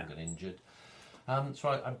 Didn't get injured. So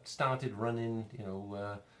I started running,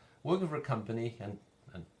 working for a company. And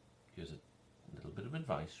here's a little bit of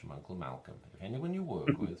advice from Uncle Malcolm. If anyone you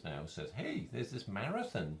work with now says, "Hey, there's this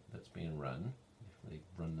marathon that's being run," if they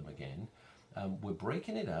run them again, we're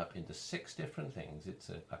breaking it up into 6 different things. It's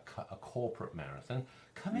a corporate marathon.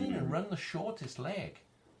 Come in and run the shortest leg.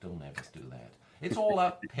 Don't ever do that. It's all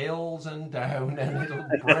up hills and down, and it'll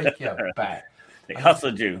break your back. They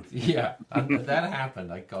hustled you. Yeah, and that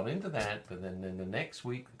happened. I got into that, but then the next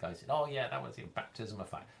week, the guy said, "Oh yeah, that was a baptism of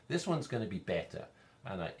fire. This one's going to be better."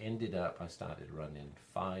 And I started running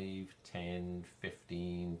 5, 10,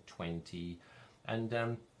 15, 20.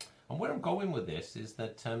 And where I'm going with this is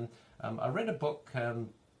that I read a book,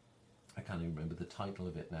 I can't even remember the title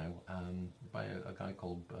of it now, by a guy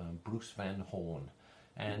called Bruce Van Horn.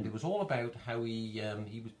 And it was all about how he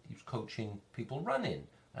was coaching people running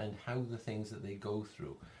and how the things that they go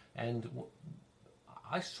through. And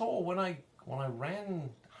I saw when I ran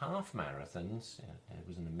half marathons, it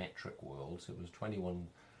was in the metric world, so it was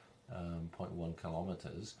 21.1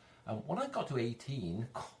 kilometers. When I got to 18,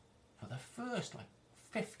 for the first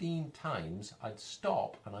 15 times, I'd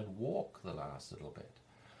stop and I'd walk the last little bit.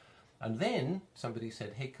 And then somebody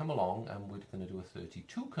said, "Hey, come along, and we're going to do a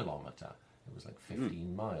 32 kilometer. It was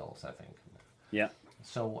 15 miles, I think. Yeah.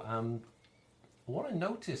 So what I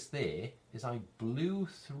noticed there is I blew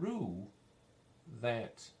through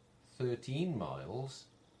that 13 miles,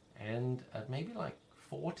 and at maybe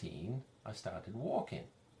 14, I started walking.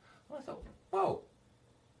 And I thought, whoa,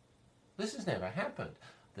 this has never happened.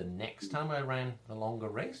 The next time I ran the longer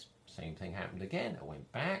race, same thing happened again. I went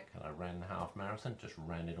back and I ran the half marathon, just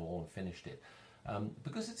ran it all and finished it.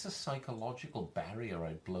 Because it's a psychological barrier,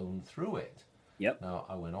 I'd blown through it. Yep. Now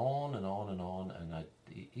I went on and on and on, and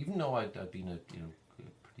even though I'd been a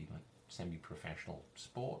pretty semi-professional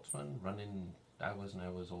sportsman, running hours and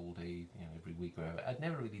hours all day, every week or whatever, I'd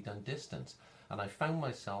never really done distance, and I found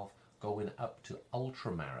myself going up to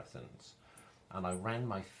ultra marathons. And I ran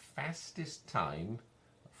my fastest time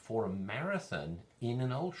for a marathon in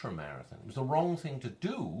an ultra marathon. It was the wrong thing to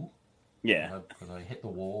do. Yeah. Because I hit the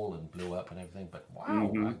wall and blew up and everything. But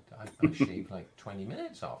wow, I shaved like 20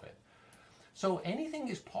 minutes off it. So anything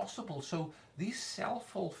is possible. So these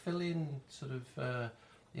self-fulfilling sort of,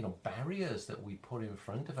 barriers that we put in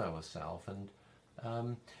front of ourselves. And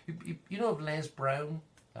you know of Les Brown?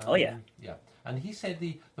 Oh, yeah. Yeah. And he said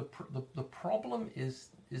the problem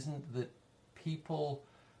isn't that people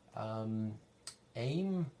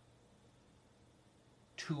aim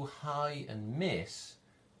too high and miss.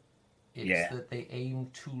 It's that they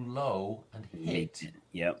aim too low and hit.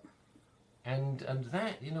 Yep. And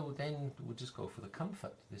that, then we'll just go for the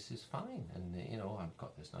comfort. This is fine. And, I've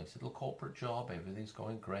got this nice little corporate job. Everything's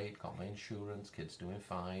going great. Got my insurance. Kids doing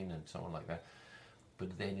fine and so on like that.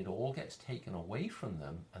 But then it all gets taken away from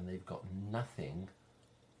them and they've got nothing,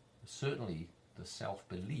 certainly the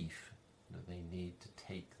self-belief that they need to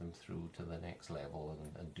take them through to the next level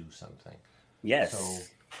and do something. Yes. So,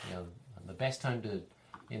 the best time to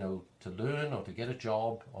learn or to get a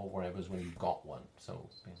job or wherever is when you've got one. So,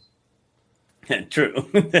 True.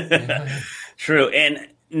 True. And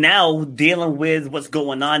now dealing with what's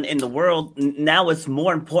going on in the world, now it's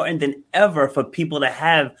more important than ever for people to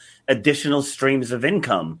have additional streams of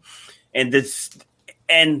income. And the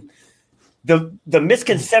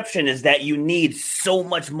misconception is that you need so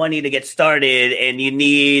much money to get started and you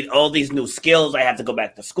need all these new skills. I have to go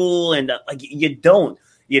back to school and you don't,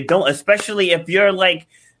 especially if you're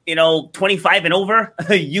 25 and over,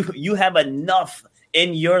 you have enough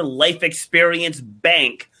in your life experience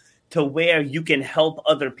bank to where you can help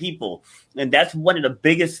other people. And that's one of the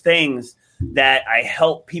biggest things that I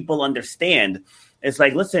help people understand. It's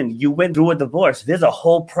like, listen, you went through a divorce. There's a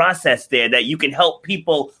whole process there that you can help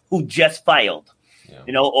people who just filed,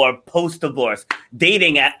 or post-divorce,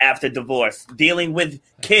 dating after divorce, dealing with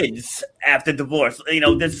kids after divorce.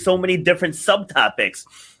 There's so many different subtopics.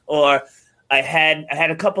 Or I had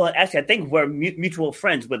a couple of, actually, I think we're mutual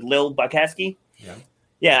friends with Lil Barkowski. Yeah.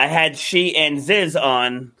 Yeah, I had she and Ziz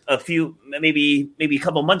on maybe a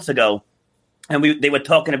couple months ago, and they were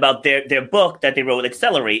talking about their book that they wrote,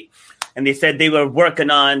 Accelerate, and they said they were working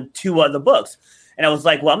on 2 other books, and I was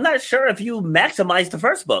like, well, I'm not sure if you maximized the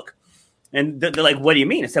first book, and they're like, what do you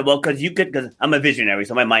mean? I said, well, because I'm a visionary,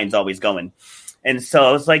 so my mind's always going. And so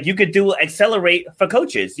I was like, you could do Accelerate for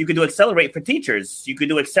coaches. You could do Accelerate for teachers. You could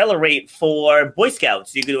do Accelerate for Boy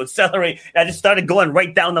Scouts. You could do Accelerate. I just started going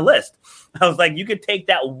right down the list. I was like, you could take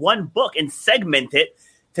that one book and segment it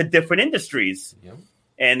to different industries. Yep.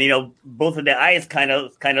 And, both of their eyes kind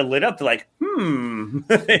of lit up to like,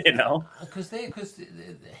 Because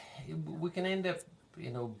we can end up,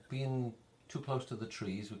 being too close to the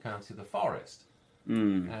trees. We can't see the forest.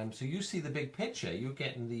 So you see the big picture. You're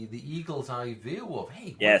getting the eagle's eye view of,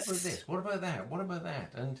 hey, what about this? What about that? What about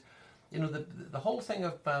that? And the whole thing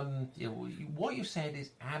of what you said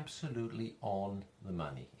is absolutely on the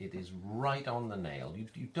money. It is right on the nail.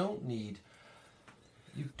 You don't need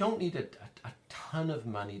a ton of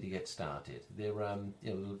money to get started. There,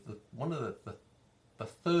 one of the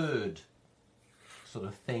third sort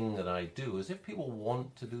of thing that I do is if people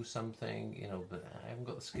want to do something, but I haven't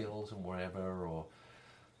got the skills and wherever, or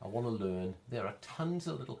I want to learn, there are tons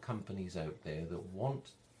of little companies out there that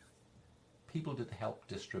want people to help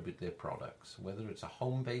distribute their products, whether it's a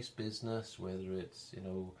home-based business, whether it's,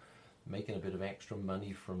 making a bit of extra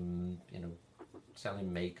money from,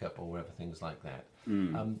 selling makeup or whatever, things like that.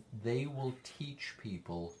 They will teach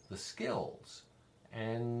people the skills,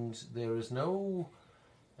 and there's no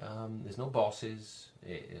bosses.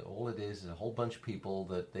 All it is a whole bunch of people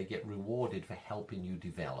that they get rewarded for helping you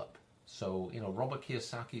develop. So, Robert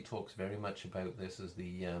Kiyosaki talks very much about this as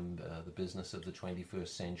the business of the 21st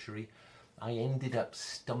century. I ended up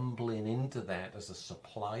stumbling into that as a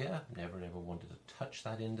supplier. Never wanted to touch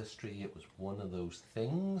that industry. It was one of those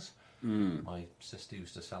things. My sister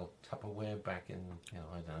used to sell Tupperware back in, I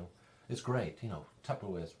don't know. It's great,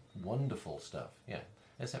 Tupperware's wonderful stuff. Yeah,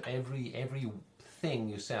 except every thing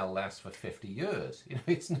you sell lasts for 50 years.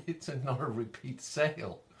 It's not a repeat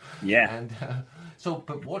sale. Yeah. And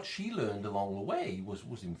but what she learned along the way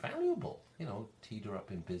was invaluable. Teed her up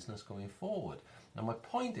in business going forward. And my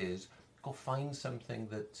point is, go find something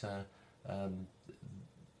that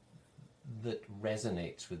that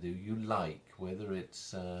resonates with you. You like, whether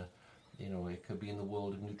it's it could be in the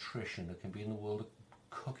world of nutrition, it can be in the world of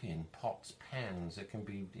cooking, pots, pans. It can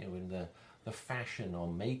be in the fashion or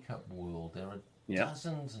makeup world. There are Yeah.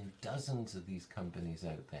 Dozens and dozens of these companies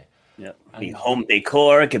out there. Yeah. It could be home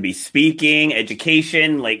decor, it could be speaking,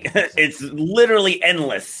 education, like Exactly. it's literally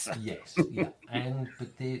endless. Yes, yeah.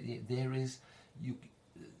 But there is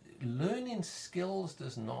learning skills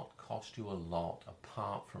does not cost you a lot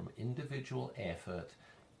apart from individual effort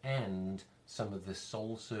and some of the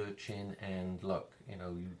soul searching and look,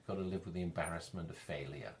 you've got to live with the embarrassment of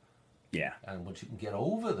failure. Yeah. And once you can get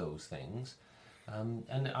over those things,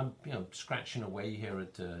 and I'm scratching away here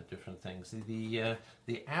at different things. The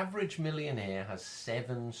average millionaire has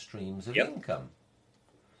 7 streams of income.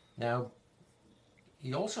 Now,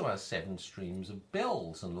 he also has 7 streams of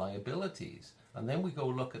bills and liabilities. And then we go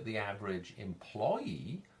look at the average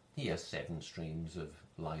employee. He has 7 streams of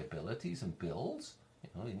liabilities and bills.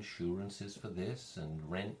 Insurances for this and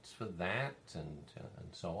rents for that and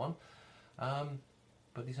so on.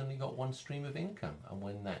 But he's only got 1 stream of income. And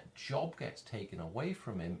when that job gets taken away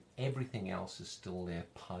from him, everything else is still there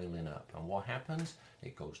piling up. And what happens?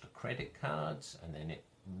 It goes to credit cards, and then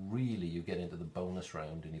you get into the bonus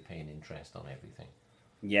round and you're paying interest on everything.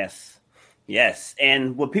 Yes.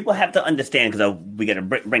 And what people have to understand, because we got to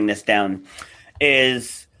bring this down,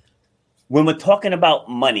 is when we're talking about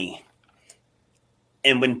money,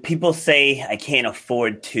 and when people say, I can't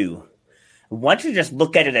afford to, why don't you just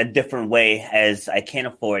look at it a different way as I can't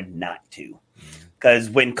afford not to? Because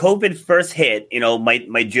when COVID first hit,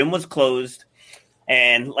 my gym was closed,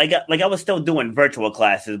 and like I was still doing virtual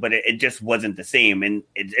classes, but it just wasn't the same. And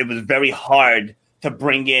it was very hard to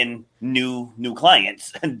bring in new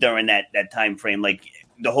clients during that time frame. Like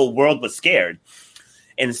the whole world was scared.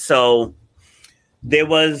 And so there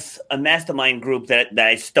was a mastermind group that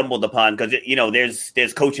I stumbled upon because,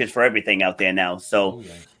 there's coaches for everything out there now. So,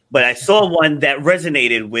 but I saw one that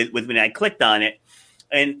resonated with when I clicked on it.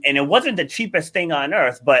 And it wasn't the cheapest thing on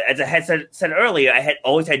earth, but as I had said earlier, I had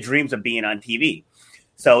always had dreams of being on TV.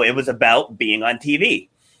 So it was about being on TV.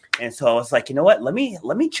 And so I was like, you know what, let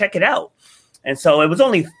me check it out. And so it was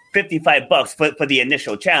only $55 for the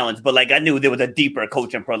initial challenge, but like I knew there was a deeper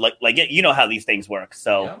coaching pro, like how these things work.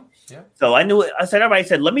 So So I knew, I said, all right,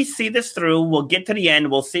 let me see this through. We'll get to the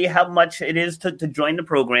end. We'll see how much it is to join the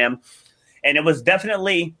program. And it was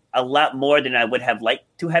definitely a lot more than I would have liked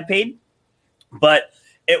to have paid, but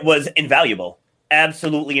it was invaluable.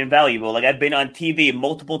 Absolutely invaluable. Like I've been on TV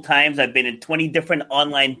multiple times. I've been in 20 different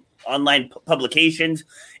online publications.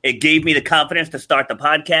 It gave me the confidence to start the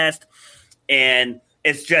podcast. And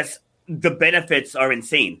it's just, the benefits are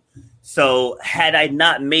insane. So had I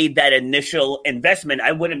not made that initial investment,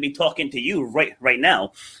 I wouldn't be talking to you right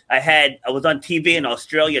now. I was on TV in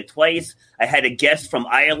Australia twice. I had a guest from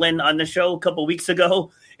Ireland on the show a couple of weeks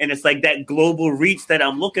ago. And it's like that global reach that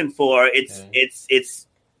I'm looking for. It's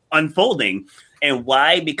unfolding. And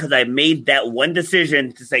why? Because I made that one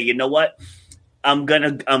decision to say, you know what? I'm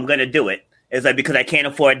gonna do it. It's like, because I can't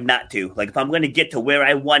afford not to. Like if I'm going to get to where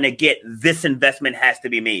I want to get, this investment has to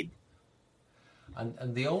be made. And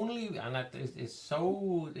it's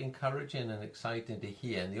so encouraging and exciting to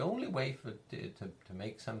hear. And the only way to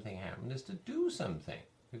make something happen is to do something.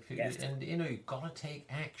 And you've got to take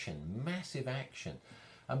action, massive action.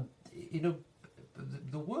 The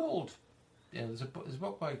world. There's a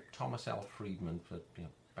book by Thomas L. Friedman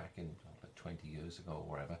back in 20 years ago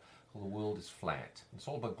or whatever. The world is flat. It's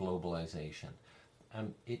all about globalization.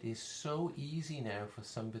 It is so easy now for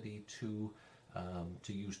somebody to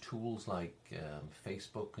use tools like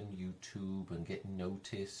Facebook and YouTube and get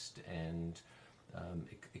noticed and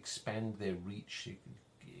expand their reach.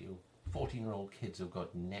 14-year-old kids have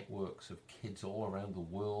got networks of kids all around the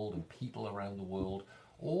world and people around the world,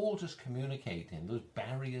 all just communicating. Those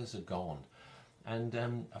barriers are gone. And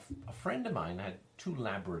a friend of mine had 2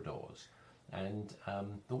 Labradors. And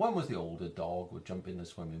the one was the older dog, would jump in the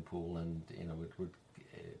swimming pool and, would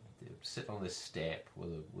sit on this step where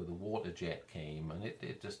the water jet came, and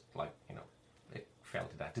it just it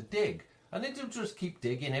felt it had to dig. And it would just keep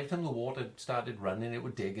digging. Every time the water started running, it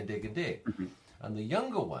would dig and dig and dig. Mm-hmm. And the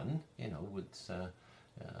younger one, was a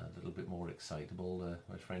little bit more excitable.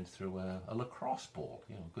 My friend threw a lacrosse ball,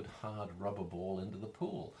 a good hard rubber ball into the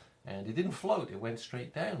pool. And it didn't float, it went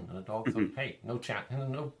straight down. And the dog thought, hey, no chat,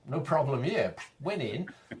 no problem here. Went in,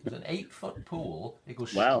 it was an 8-foot pool, it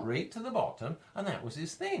goes straight to the bottom, and that was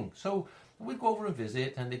his thing. So we'd go over and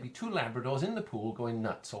visit, and there'd be 2 Labradors in the pool going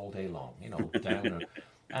nuts all day long, down.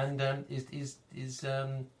 And his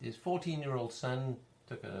 14-year-old son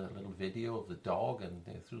took a little video of the dog, and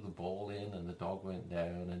they threw the ball in, and the dog went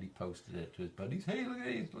down, and he posted it to his buddies.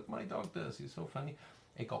 Hey, look my dog does, he's so funny.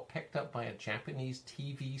 It got picked up by a Japanese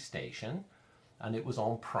TV station, and it was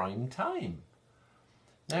on prime time.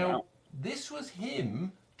 Now, this was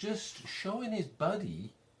him just showing his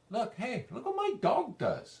buddy, look what my dog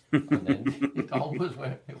does. And then it almost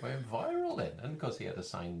went viral then. And because he had to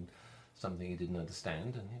sign something he didn't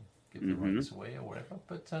understand and give the rights away or whatever.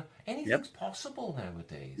 But anything's possible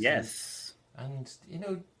nowadays. Yes. And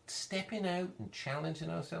stepping out and challenging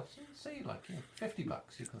ourselves. Say, like, $50,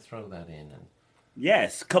 you can throw that in. And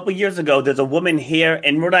yes. A couple years ago, there's a woman here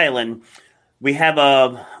in Rhode Island. We have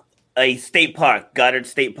a state park, Goddard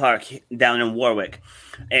State Park down in Warwick.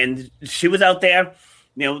 And she was out there.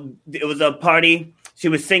 It was a party. She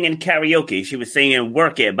was singing karaoke. She was singing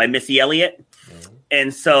Work It by Missy Elliott. Mm-hmm.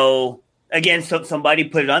 And so, again, somebody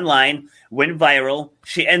put it online, went viral.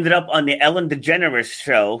 She ended up on the Ellen DeGeneres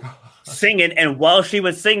show singing. And while she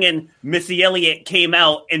was singing, Missy Elliott came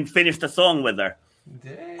out and finished the song with her.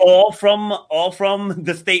 Dang. All from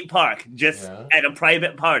the state park, just at a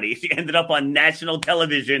private party. She ended up on national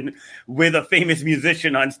television with a famous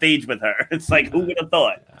musician on stage with her. It's like, who would have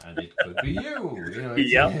thought? And it could be you.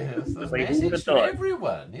 It's the like, message to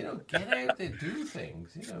everyone. Get out there, do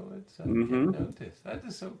things. Get noticed. That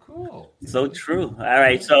is so cool. So true. All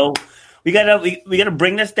right, so we gotta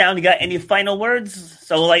bring this down. You got any final words?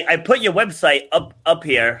 So, like, I put your website up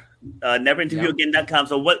here, neverinterviewagain.com.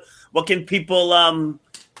 So what can people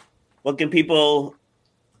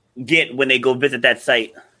get when they go visit that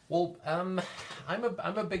site? Well, I'm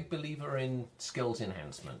a big believer in skills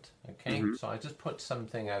enhancement. Okay, so I just put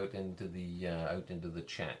something out into the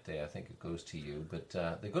chat there. I think it goes to you, but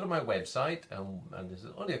they go to my website, and there's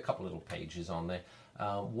only a couple little pages on there.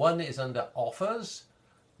 One is under offers,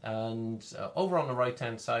 and over on the right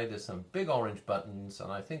hand side there's some big orange buttons,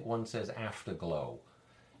 and I think one says Afterglow.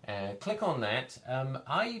 Click on that.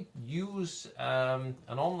 I use an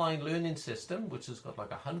online learning system which has got like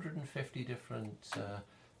 150 different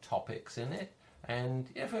topics in it. And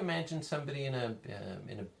if you imagine somebody in a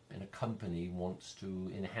company wants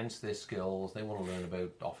to enhance their skills, they want to learn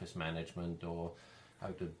about office management or how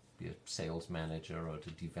to be a sales manager or to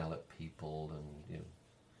develop people and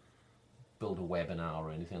build a webinar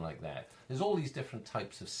or anything like that. There's all these different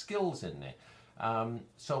types of skills in there.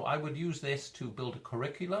 So I would use this to build a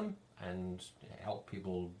curriculum and help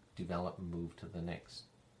people develop and move to the next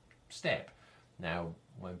step. Now,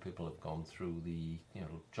 when people have gone through the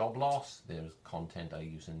job loss, there's content I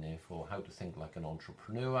use in there for how to think like an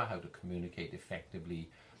entrepreneur, how to communicate effectively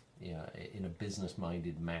in a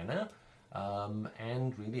business-minded manner,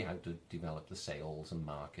 and really how to develop the sales and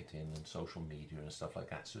marketing and social media and stuff like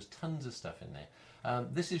that. So there's tons of stuff in there.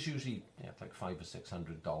 This is usually like $500 or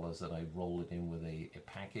 $600 that I roll it in with a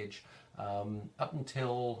package. Up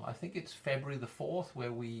until I think it's February the 4th,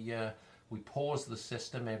 where we pause the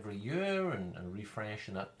system every year and refresh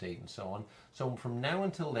and update and so on. So from now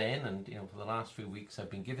until then, and for the last few weeks, I've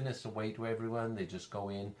been giving this away to everyone. They just go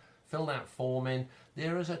in, fill that form in.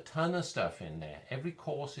 There is a ton of stuff in there. Every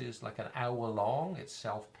course is like an hour long. It's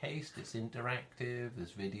self-paced. It's interactive.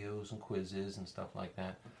 There's videos and quizzes and stuff like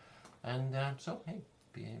that. And so, hey,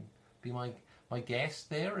 be my guest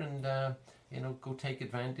there, and go take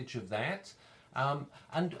advantage of that.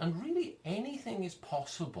 And really, anything is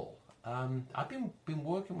possible. I've been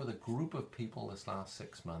working with a group of people this last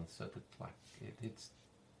 6 months. So it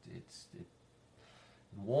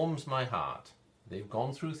warms my heart. They've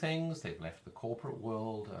gone through things. They've left the corporate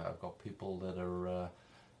world. I've got people that are.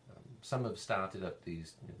 Some have started up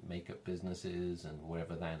these makeup businesses and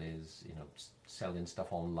wherever that is, selling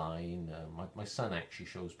stuff online. My son actually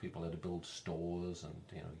shows people how to build stores, and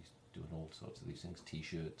he's doing all sorts of these things,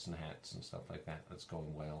 T-shirts and hats and stuff like that. That's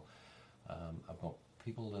going well. I've got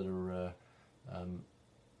people that are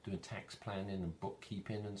doing tax planning and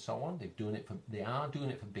bookkeeping and so on. They are doing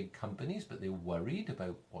it for big companies, but they're worried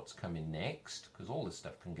about what's coming next because all this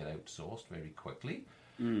stuff can get outsourced very quickly.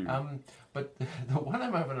 But the one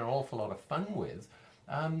I'm having an awful lot of fun with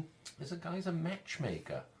is a guy's a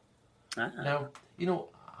matchmaker. Now,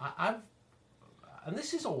 and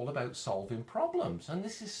this is all about solving problems, and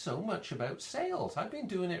this is so much about sales. I've been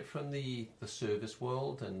doing it from the service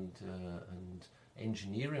world and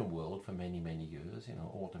engineering world for many, many years,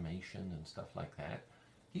 automation and stuff like that.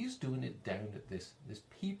 He's doing it down at this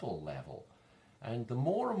people level. And the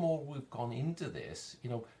more and more we've gone into this,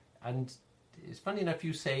 and it's funny enough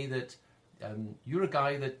you say that you're a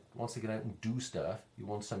guy that wants to get out and do stuff. You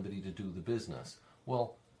want somebody to do the business.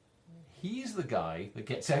 Well, he's the guy that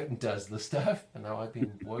gets out and does the stuff, and now I've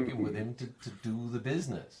been working with him to do the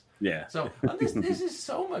business. Yeah. So and this is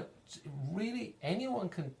so much. Really, anyone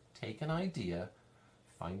can take an idea,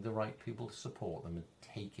 find the right people to support them, and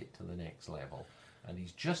take it to the next level. And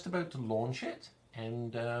he's just about to launch it.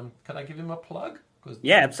 And can I give him a plug?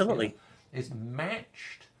 Yeah, absolutely. It's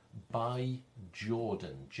by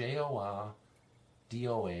Jordan, Jordan,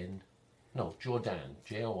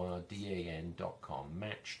 JORDAN.com,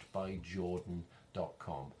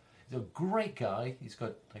 matchedbyjordan.com. He's a great guy. He's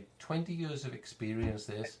got like 20 years of experience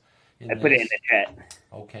I put it in the chat.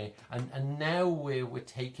 Okay, and now we're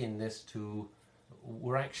taking this to,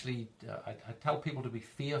 we're actually, I tell people to be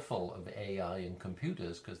fearful of AI and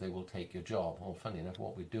computers because they will take your job. Well, funny enough,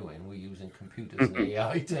 what we're doing, we're using computers and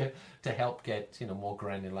AI to help get, more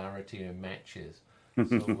granularity and matches.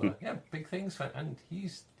 So big things for, and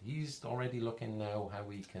he's already looking now how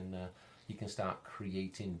he can start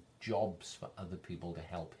creating jobs for other people to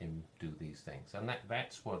help him do these things, and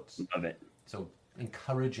that's what's Love it. So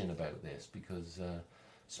encouraging about this, because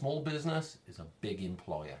small business is a big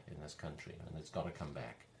employer in this country, and it's got to come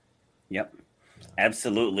back. Yep,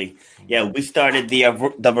 absolutely. Yeah, we started the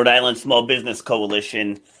Rhode Island Small Business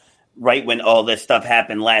Coalition right when all this stuff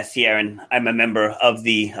happened last year, and I'm a member of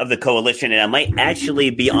the coalition, and I might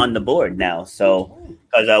actually be on the board now. So,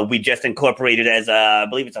 because we just incorporated as I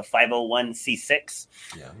believe it's a 501c6,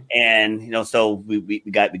 and so we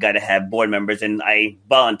got to have board members, and I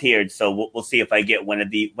volunteered. So we'll see if I get one of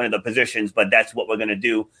the positions, but that's what we're going to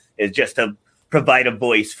do, is just to provide a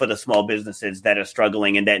voice for the small businesses that are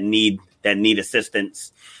struggling and that need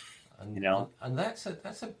assistance. And, and that's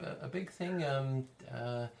a big thing.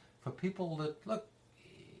 For people that, look,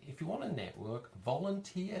 if you want to network,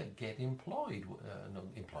 volunteer, get employed,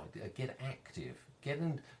 get active, get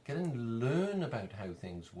and learn about how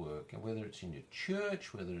things work, and whether it's in your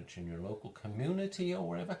church, whether it's in your local community or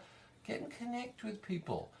wherever, get and connect with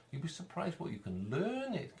people. You'll be surprised what you can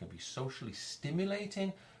learn. It can be socially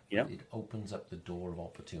stimulating. Yep. It opens up the door of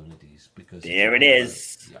opportunities, because there it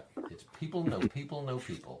is. It's people know people know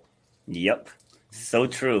people. Yep. So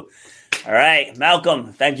true. All right,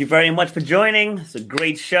 Malcolm, thank you very much for joining. It's a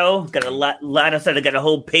great show. Got a lot of stuff. I got a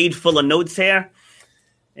whole page full of notes here.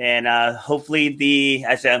 And hopefully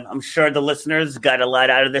I'm sure the listeners got a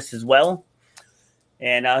lot out of this as well.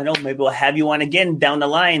 And maybe we'll have you on again down the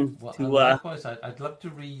line. Well, likewise, I'd love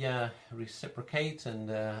to reciprocate and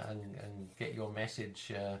get your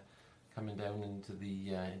message coming down into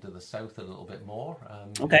the south a little bit more.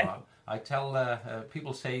 Okay. I tell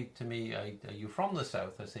people say to me, "Are you from the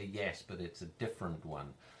south?" I say yes, but it's a different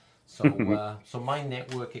one. So so my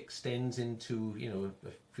network extends into a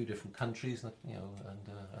few different countries, and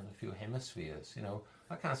a few hemispheres.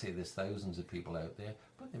 I can't say there's thousands of people out there,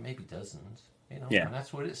 but there may be dozens. And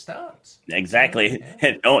that's where it starts. Exactly.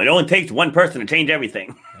 Yeah. It only takes one person to change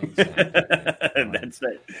everything. Exactly. That's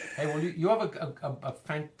it. Hey, well, you have a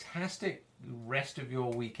fantastic rest of your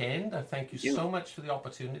weekend. I thank you so much for the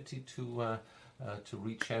opportunity to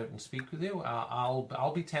reach out and speak with you.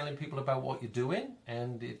 I'll be telling people about what you're doing,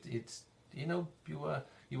 and it's you were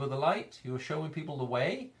the light. You were showing people the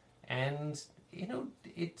way, and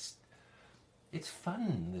it's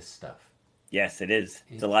fun, this stuff. Yes, it is.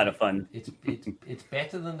 It's a lot of fun. It's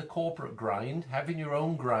better than the corporate grind. Having your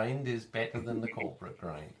own grind is better than the corporate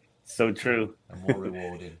grind. So true. And more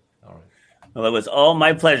rewarding. All right. Well, it was all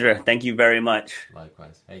my pleasure. Thank you very much.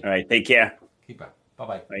 Likewise. Hey. All right. Take care. Keep up.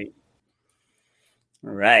 Bye-bye. Right.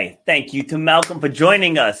 All right. Thank you to Malcolm for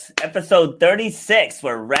joining us. Episode 36.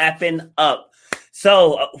 We're wrapping up.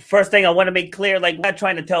 So first thing I want to make clear, we're not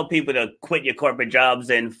trying to tell people to quit your corporate jobs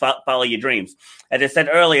and follow your dreams. As I said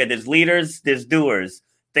earlier, there's leaders, there's doers,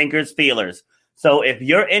 thinkers, feelers. So if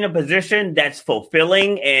you're in a position that's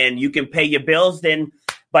fulfilling and you can pay your bills, then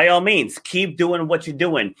by all means, keep doing what you're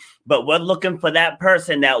doing. But we're looking for that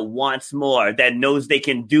person that wants more, that knows they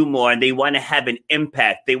can do more, and they want to have an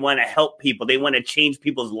impact. They want to help people. They want to change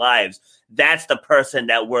people's lives. That's the person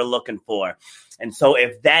that we're looking for. And so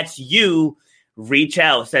if that's you, reach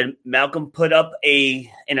out. Said Malcolm put up an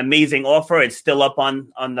amazing offer. It's still up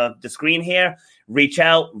on the screen here. Reach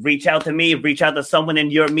out to me, reach out to someone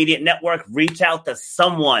in your immediate network, reach out to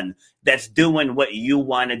someone that's doing what you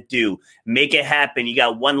want to do. Make it happen. You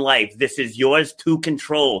got one life. This is yours to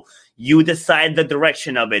control. You decide the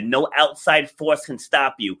direction of it. No outside force can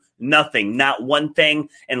stop you. Nothing, not one thing,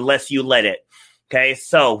 unless you let it. Okay,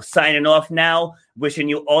 so signing off now, wishing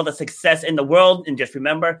you all the success in the world. And just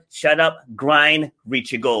remember, shut up, grind,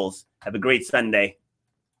 reach your goals. Have a great Sunday.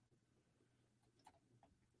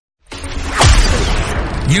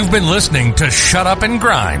 You've been listening to Shut Up and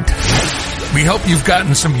Grind. We hope you've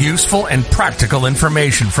gotten some useful and practical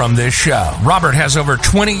information from this show. Robert has over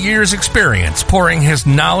 20 years experience pouring his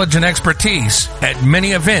knowledge and expertise at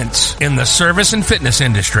many events in the service and fitness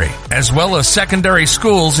industry, as well as secondary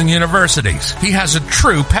schools and universities. He has a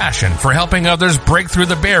true passion for helping others break through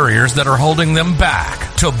the barriers that are holding them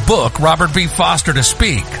back. To book Robert B. Foster to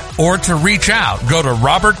speak Or to reach out, go to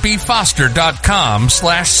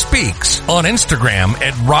robertbfoster.com/speaks, on Instagram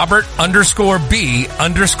at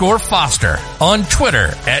Robert_B_Foster, on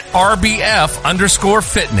Twitter at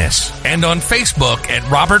RBF_fitness, and on Facebook at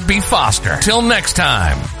Robert B. Foster. Till next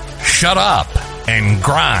time, shut up and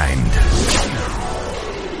grind.